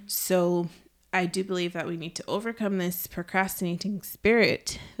 So I do believe that we need to overcome this procrastinating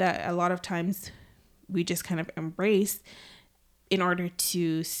spirit that a lot of times we just kind of embrace in order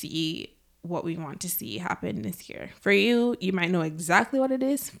to see what we want to see happen this year. For you, you might know exactly what it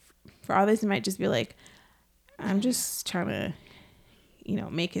is. For others, it might just be like, I'm just trying to,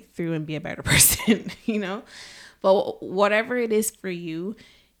 make it through and be a better person, But whatever it is for you,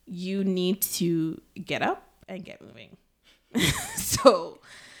 you need to get up and get moving. So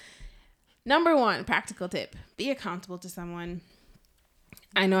Number 1, practical tip. Be accountable to someone.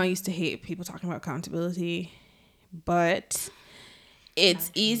 I know I used to hate people talking about accountability, but it's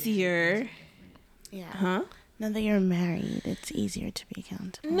easier. Yeah. Huh? Now that you're married, it's easier to be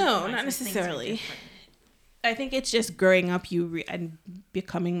accountable. No, not necessarily. I think it's just growing up and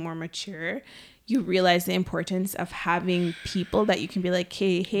becoming more mature. You realize the importance of having people that you can be like,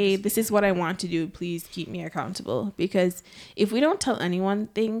 hey, this is what I want to do. Please keep me accountable. Because if we don't tell anyone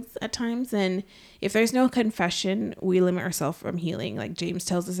things at times, then if there's no confession, we limit ourselves from healing. Like James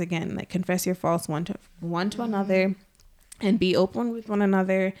tells us again, like confess your faults one to another and be open with one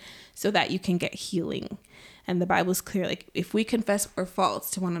another so that you can get healing. And the Bible's clear, like if we confess our faults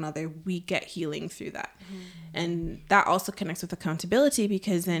to one another, we get healing through that. And that also connects with accountability,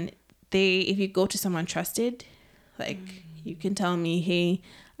 because then if you go to someone trusted, like you can tell me, hey,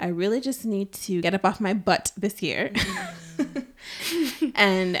 I really just need to get up off my butt this year.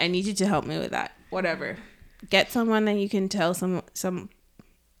 And I need you to help me with that. Whatever. Get someone that you can tell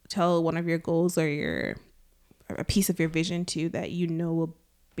tell one of your goals or a piece of your vision to, that you know will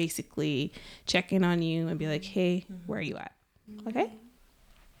basically check in on you and be like, hey, where are you at? Okay.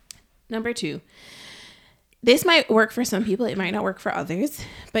 Number 2, this might work for some people, it might not work for others,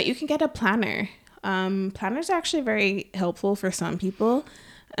 but you can get a planner. Planners are actually very helpful for some people.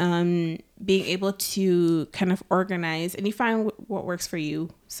 Being able to kind of organize, and you find what works for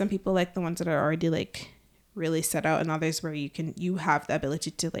you. Some people like the ones that are already like really set out, and others where you have the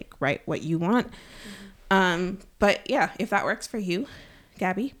ability to like write what you want. But yeah, if that works for you,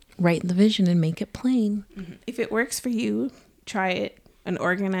 Gabby, Write the vision and make it plain. if it works for you, try it and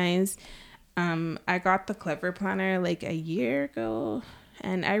organize. I got the Clever Planner like a year ago,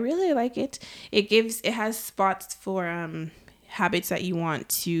 and I really like it. It has spots for habits that you want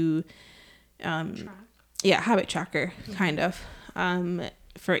to habit tracker kind of.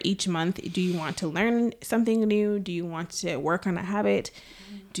 For each month, do you want to learn something new? Do you want to work on a habit?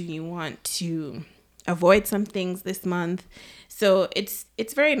 Do you want to avoid some things this month? So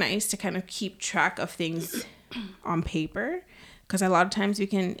it's very nice to kind of keep track of things on paper, because a lot of times we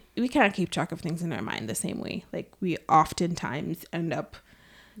can't keep track of things in our mind the same way. Like we oftentimes end up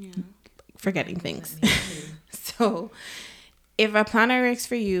forgetting things. So if a planner works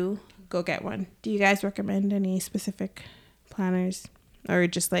for you, go get one. Do you guys recommend any specific planners, or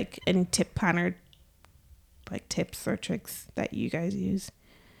just like any planner like tips or tricks that you guys use?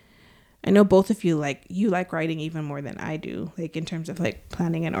 I know both of you like writing even more than I do, like in terms of like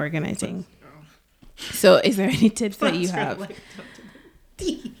planning and organizing. So is there any tips that you have?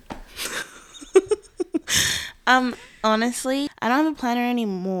 Honestly, I don't have a planner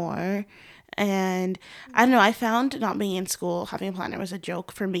anymore. And I don't know, I found not being in school, having a planner was a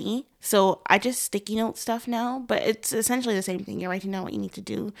joke for me. So I just sticky note stuff now, but it's essentially the same thing. You're writing down what you need to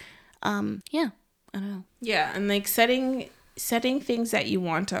do. Yeah, I don't know. Yeah, and like setting things that you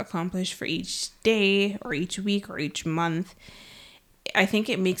want to accomplish for each day or each week or each month, I think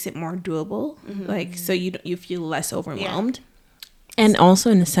it makes it more doable. Like, so you feel less overwhelmed. Yeah. And also,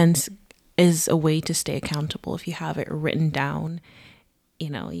 in a sense, is a way to stay accountable if you have it written down. You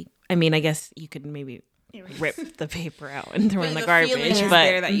know, I guess you could maybe rip the paper out and throw in the garbage, but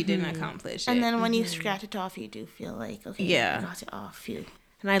there that you didn't accomplish it. And then when you scratch it off, you do feel like, okay, I got it off. Phew.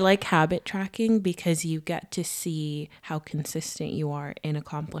 And I like habit tracking because you get to see how consistent you are in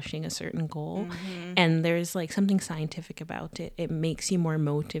accomplishing a certain goal. And there's like something scientific about it. It makes you more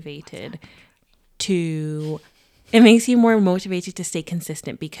motivated to stay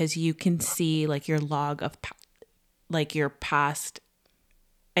consistent, because you can see like your log of like your past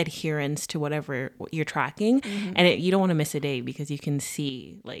adherence to whatever you're tracking, and you don't want to miss a day, because you can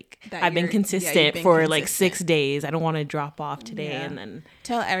see like that I've been consistent for like 6 days. I don't want to drop off today. And then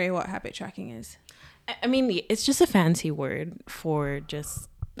tell Ari what habit tracking is. I mean, it's just a fancy word for just,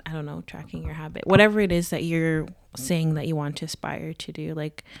 I don't know, tracking your habit, whatever it is that you're saying that you want to aspire to do.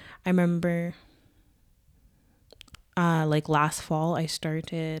 Like I remember like last fall I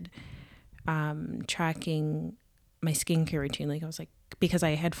started tracking my skincare routine. Like I was like, because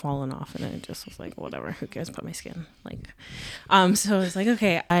I had fallen off, and it just was like, whatever, who cares about my skin? Like, so I was like,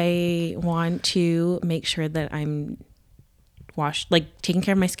 okay, I want to make sure that I'm taking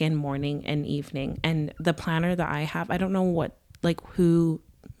care of my skin morning and evening. And the planner that I have, I don't know who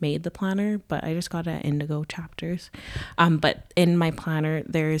made the planner, but I just got it at Indigo Chapters. But in my planner,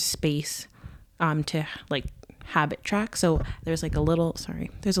 there's space to like habit track. So there's like a little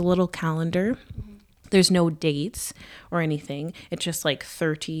calendar. There's no dates or anything. It's just like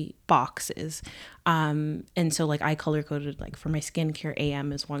 30 boxes. And so like I color coded, like for my skincare,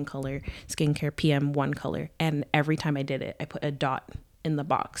 AM is one color, skincare PM one color. And every time I did it, I put a dot in the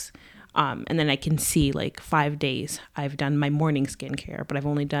box. And then I can see like 5 days I've done my morning skincare, but I've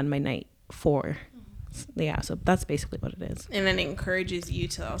only done my night 4. Yeah, so that's basically what it is. And then it encourages you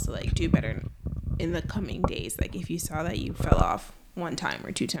to also like do better in the coming days. Like if you saw that you fell off 1 time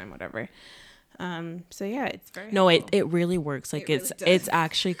or 2 time, whatever. So yeah, it's very no, helpful. it really works. Like It really it's does.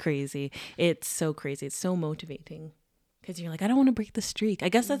 actually crazy. It's so crazy. It's so motivating. Because you're like, I don't want to break the streak. I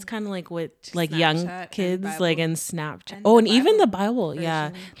guess that's kind of like what like Snapchat young and kids Bible. like in Snapchat. And Oh, the and even the Bible Bible. Yeah,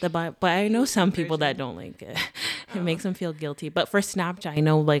 version. the Bible. But I know some people that version. don't like it. It makes them feel guilty. But for Snapchat, I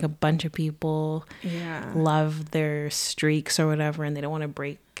know like a bunch of people Yeah. love their streaks or whatever, and they don't want to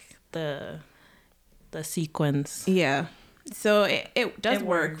break the sequence. Yeah. So it does It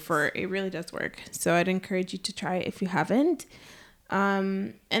work works. it really does work. So I'd encourage you to try it if you haven't.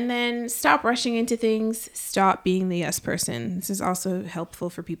 And then stop rushing into things. Stop being the yes person. This is also helpful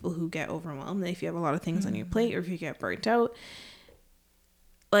for people who get overwhelmed. If you have a lot of things on your plate or if you get burnt out.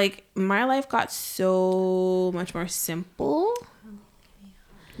 Like my life got so much more simple.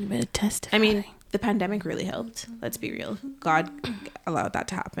 You better testify. I mean, the pandemic really helped. Let's be real. God allowed that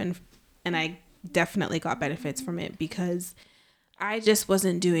to happen. And I definitely got benefits from it because I just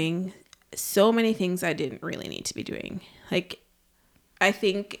wasn't doing so many things I didn't really need to be doing. Like, I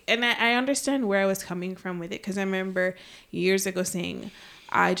think, and I understand where I was coming from with it because I remember years ago saying,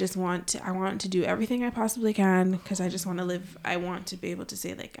 I want to do everything I possibly can because I just want to live. I want to be able to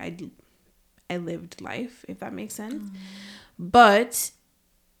say like I lived life, if that makes sense. But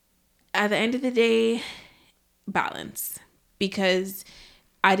at the end of the day, balance, because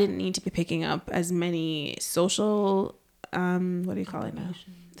I didn't need to be picking up as many social, what do you call it now?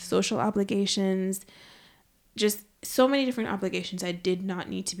 Social obligations, just so many different obligations I did not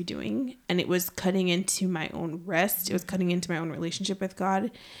need to be doing. And it was cutting into my own rest. It was cutting into my own relationship with God,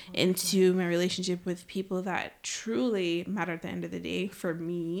 into my relationship with people that truly matter at the end of the day for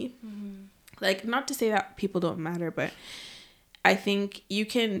me. Like, not to say that people don't matter, but I think you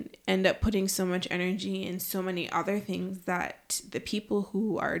can end up putting so much energy in so many other things that the people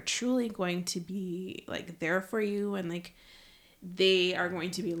who are truly going to be like there for you and like they are going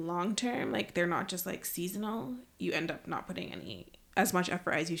to be long term, like they're not just like seasonal, you end up not putting as much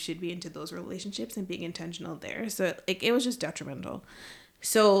effort as you should be into those relationships and being intentional there. So like it was just detrimental.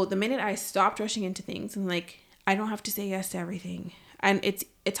 So the minute I stopped rushing into things and like I don't have to say yes to everything, and it's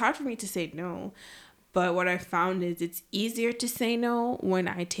hard for me to say no. But what I found is it's easier to say no when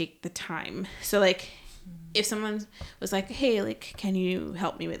I take the time. So like if someone was like, hey, like, can you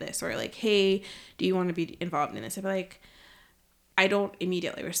help me with this? Or like, hey, do you want to be involved in this? I'd be like, I don't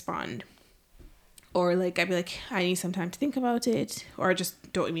immediately respond. Or like, I'd be like, I need some time to think about it. Or I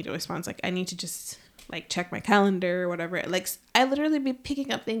just don't immediately respond. It's like, I need to just like check my calendar or whatever. Like I literally be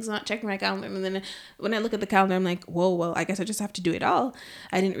picking up things, not checking my calendar. And then when I look at the calendar, I'm like, whoa, well, I guess I just have to do it all.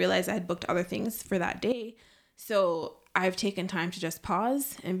 I didn't realize I had booked other things for that day. So I've taken time to just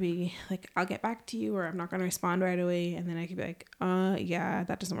pause and be like, I'll get back to you, or I'm not going to respond right away. And then I could be like, yeah,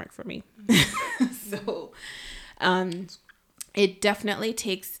 that doesn't work for me. So, it definitely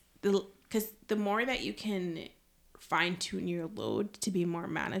takes because the more that you can fine tune your load to be more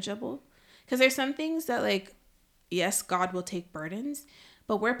manageable. Because there's some things that, like, yes, God will take burdens,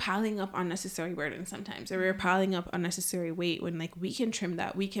 but we're piling up unnecessary burdens sometimes. Or we're piling up unnecessary weight when, like, we can trim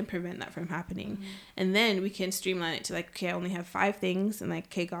that. We can prevent that from happening. Mm-hmm. And then we can streamline it to, like, okay, I only have 5 things. And, like,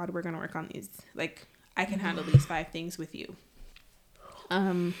 okay, God, we're going to work on these. Like, I can handle these 5 things with you.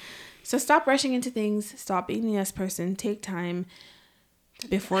 So stop rushing into things. Stop being the yes person. Take time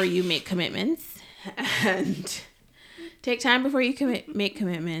before you make commitments. And... take time before you make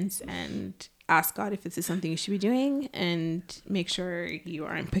commitments and ask God if this is something you should be doing and make sure you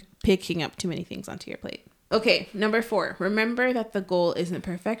aren't picking up too many things onto your plate. Okay, number 4, remember that the goal isn't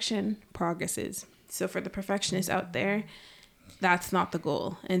perfection, progress is. So for the perfectionists out there, that's not the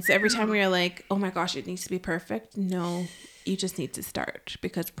goal. And so every time we're like, oh my gosh, it needs to be perfect. No, you just need to start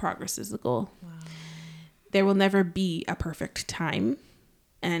because progress is the goal. Wow. There will never be a perfect time.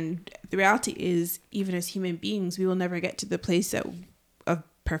 And the reality is, even as human beings, we will never get to the place of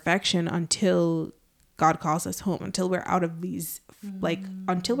perfection until God calls us home, until we're out of these,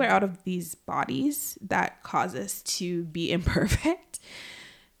 until we're out of these bodies that cause us to be imperfect.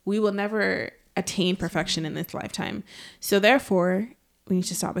 We will never attain perfection in this lifetime. So therefore, we need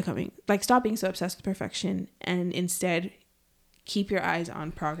to stop being so obsessed with perfection and instead keep your eyes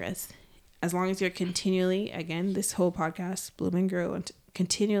on progress. As long as you're continually, again, this whole podcast, Bloom and Grow, and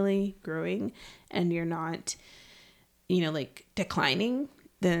continually growing and you're not, like declining,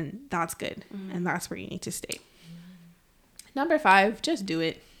 then that's good. Mm-hmm. And that's where you need to stay. Mm-hmm. Number 5, just do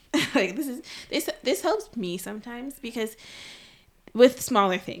it. Like this helps me sometimes because with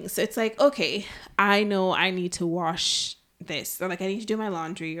smaller things. So it's like, okay, I know I need to wash this, or like I need to do my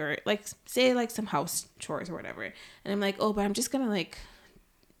laundry, or like say like some house chores or whatever. And I'm like, oh, but I'm just gonna like,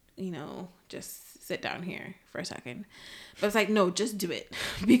 just sit down here for a second. But it's like, no, just do it.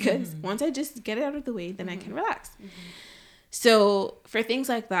 Because once I just get it out of the way, then I can relax. So for things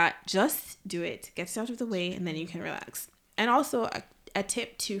like that, just do it, get it out of the way, and then you can relax. And also a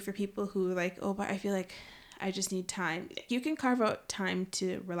tip too for people who like, oh, but I feel like I just need time. You can carve out time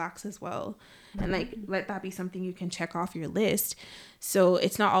to relax as well. And like, let that be something you can check off your list. So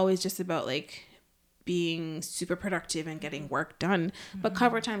it's not always just about like being super productive and getting work done, but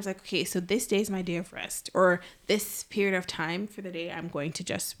cover times like, okay, so this day is my day of rest, or this period of time for the day I'm going to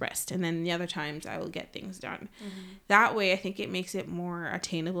just rest, and then the other times I will get things done. That way I think it makes it more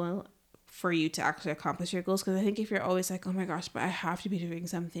attainable for you to actually accomplish your goals. Because I think if you're always like, oh my gosh, but I have to be doing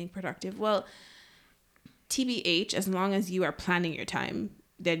something productive, well, TBH, as long as you are planning your time,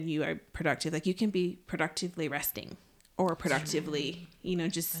 then you are productive. Like you can be productively resting or productively,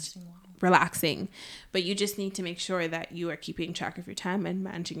 just relaxing, but you just need to make sure that you are keeping track of your time and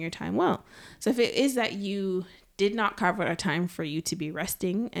managing your time well. So if it is that you did not carve out a time for you to be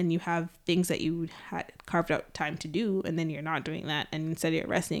resting, and you have things that you had carved out time to do, and then you're not doing that, and instead you're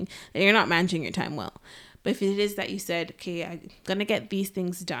resting, then you're not managing your time well. But if it is that you said, okay, I'm gonna get these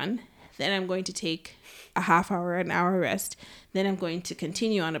things done, then I'm going to take a half hour, an hour rest, then I'm going to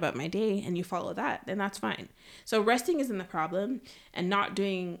continue on about my day, and you follow that, then that's fine. So resting isn't the problem, and not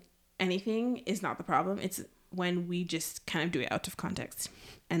doing anything is not the problem. It's when we just kind of do it out of context,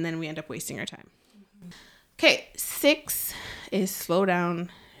 and then we end up wasting our time. Okay, 6 is slow down.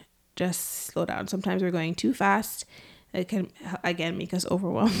 Just slow down. Sometimes we're going too fast. It can, again, make us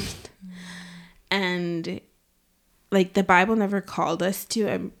overwhelmed. And like the Bible never called us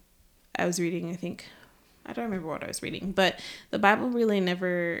to, I was reading, I don't remember what I was reading, but the Bible really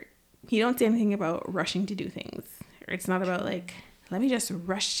never, he don't say anything about rushing to do things. Or it's not about like, let me just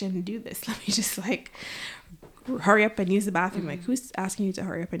rush and do this. Let me just like hurry up and use the bathroom. Like, who's asking you to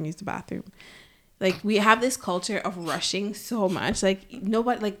hurry up and use the bathroom? Like, we have this culture of rushing so much. Like,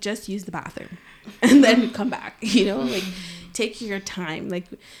 nobody, like, just use the bathroom and then come back, like take your time. Like,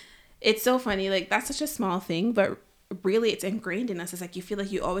 it's so funny. Like, that's such a small thing, but really it's ingrained in us. It's like, you feel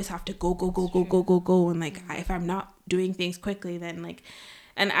like you always have to go. And like, if I'm not doing things quickly, then like,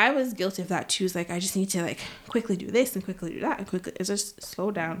 and I was guilty of that too. It's like, I just need to like quickly do this and quickly do that and quickly. It's just slow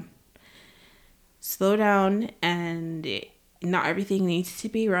down, and not everything needs to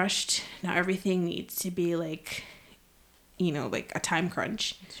be rushed. Not everything needs to be like, like a time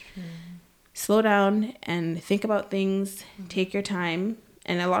crunch. Slow down and think about things. Take your time,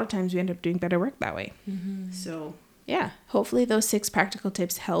 and a lot of times we end up doing better work that way. So yeah, hopefully those 6 practical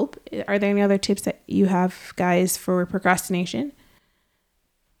tips help. Are there any other tips that you have, guys, for procrastination?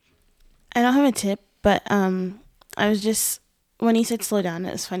 I don't have a tip, but I was just, when you said slow down,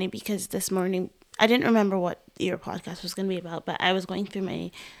 it was funny because this morning, I didn't remember what your podcast was going to be about, but I was going through my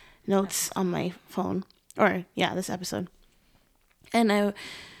notes on my phone, this episode. And I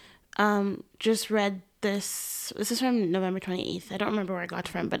just read this is from November 28th. I don't remember where I got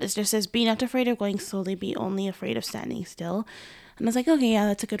it from, but it just says, be not afraid of going slowly, be only afraid of standing still. And I was like, okay, yeah,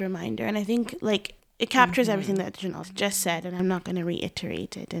 that's a good reminder. And I think like, it captures everything that Janelle just said, and I'm not going to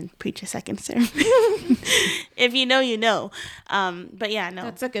reiterate it and preach a second sermon. If you know, you know. But yeah, no.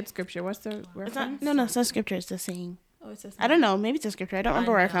 That's a good scripture. What's the reference? No, it's not scripture. It's the saying. Oh, it's a saying. I don't know. Maybe it's a scripture. I don't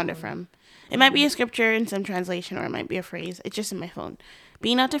remember where I found it from. It might be a scripture in some translation, or it might be a phrase. It's just in my phone.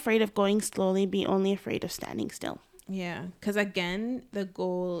 Be not afraid of going slowly. Be only afraid of standing still. Yeah, because again, the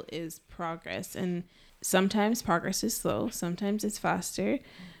goal is progress, and sometimes progress is slow. Sometimes it's faster,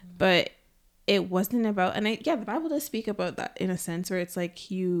 but it wasn't about, and the Bible does speak about that in a sense where it's like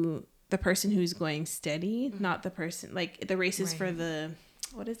the person who's going steady, not the person, like the race is for the,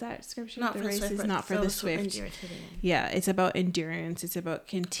 what is that scripture? Not the for race swift, is not for the swift. Yeah, it's about endurance. It's about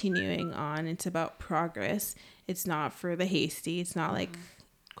continuing on. It's about progress. It's not for the hasty. It's not like,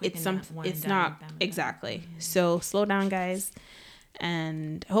 it's not exactly. So slow down, guys.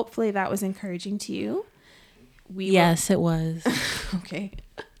 And hopefully that was encouraging to you. Yes, it was. Okay.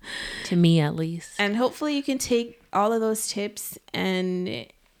 To me, at least. And hopefully you can take all of those tips and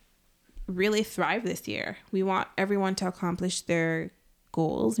really thrive this year. We want everyone to accomplish their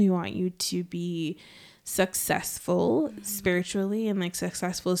goals. We want you to be successful spiritually, and like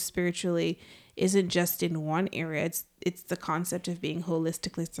successful spiritually isn't just in one area. It's the concept of being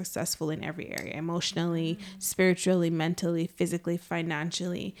holistically successful in every area, emotionally, spiritually, mentally, physically,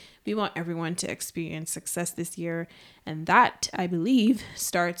 financially. We want everyone to experience success this year. And that, I believe,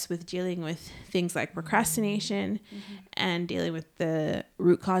 starts with dealing with things like procrastination and dealing with the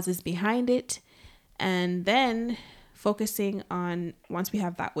root causes behind it. And then focusing on, once we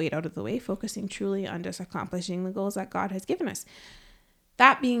have that weight out of the way, focusing truly on just accomplishing the goals that God has given us.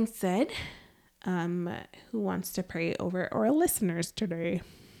 That being said, who wants to pray over our listeners today?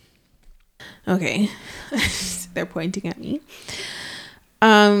 Okay. They're pointing at me.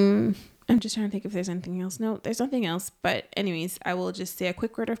 I'm just trying to think if there's anything else. No, there's nothing else. But anyways, I will just say a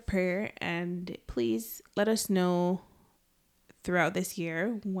quick word of prayer, and please let us know throughout this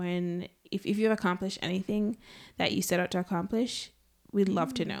year when, if you've accomplished anything that you set out to accomplish, we'd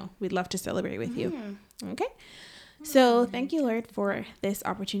love to know. We'd love to celebrate with you. Okay. So thank you, Lord, for this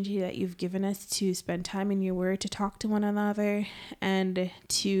opportunity that you've given us to spend time in your word, to talk to one another, and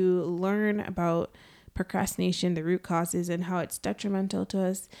to learn about procrastination, the root causes, and how it's detrimental to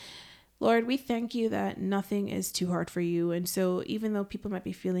us. Lord, we thank you that nothing is too hard for you. And so even though people might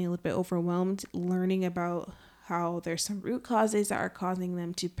be feeling a little bit overwhelmed, learning about how there's some root causes that are causing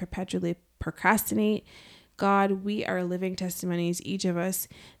them to perpetually procrastinate, God, we are living testimonies, each of us,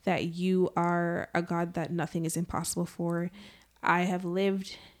 that you are a God that nothing is impossible for. I have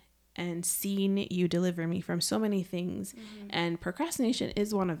lived and seen you deliver me from so many things, and procrastination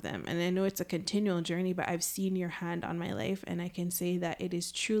is one of them. And I know it's a continual journey, but I've seen your hand on my life, and I can say that it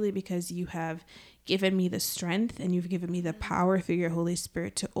is truly because you have given me the strength and you've given me the power through your Holy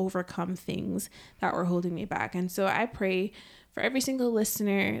Spirit to overcome things that were holding me back. And so I pray for every single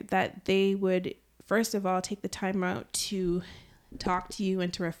listener that they would, first of all, take the time out to talk to you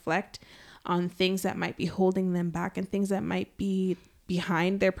and to reflect on things that might be holding them back and things that might be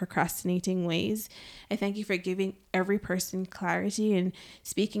behind their procrastinating ways. I thank you for giving every person clarity and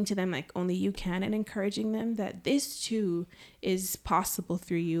speaking to them like only you can, and encouraging them that this too is possible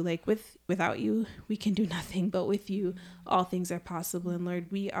through you. Like without you, we can do nothing, but with you, all things are possible. And Lord,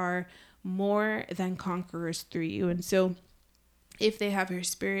 we are more than conquerors through you. And so if they have your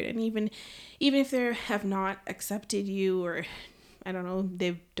spirit, and even if they have not accepted you, or I don't know,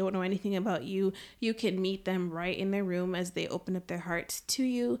 they don't know anything about you, you can meet them right in their room as they open up their hearts to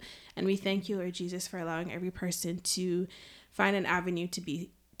you. And we thank you, Lord Jesus, for allowing every person to find an avenue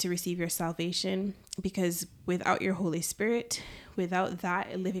to receive your salvation, because without your Holy Spirit, without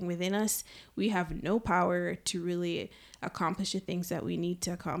that living within us, we have no power to really accomplish the things that we need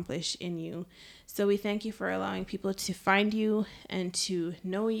to accomplish in you. So we thank you for allowing people to find you and to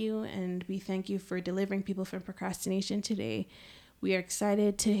know you, and we thank you for delivering people from procrastination today. We are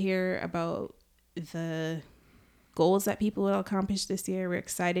excited to hear about the goals that people will accomplish this year. We're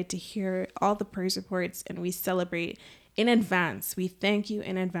excited to hear all the praise reports, and we celebrate in advance. We thank you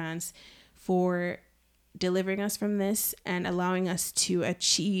in advance for delivering us from this and allowing us to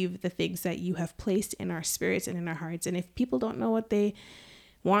achieve the things that you have placed in our spirits and in our hearts. And if people don't know what they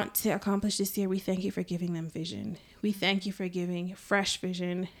want to accomplish this year, we thank you for giving them vision. We thank you for giving fresh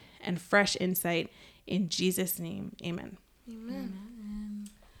vision and fresh insight. In Jesus' name, amen. Amen.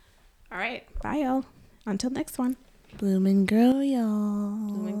 All right. Bye, y'all. Until next one. Bloom and grow, y'all.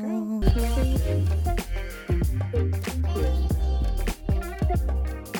 Bloom and grow.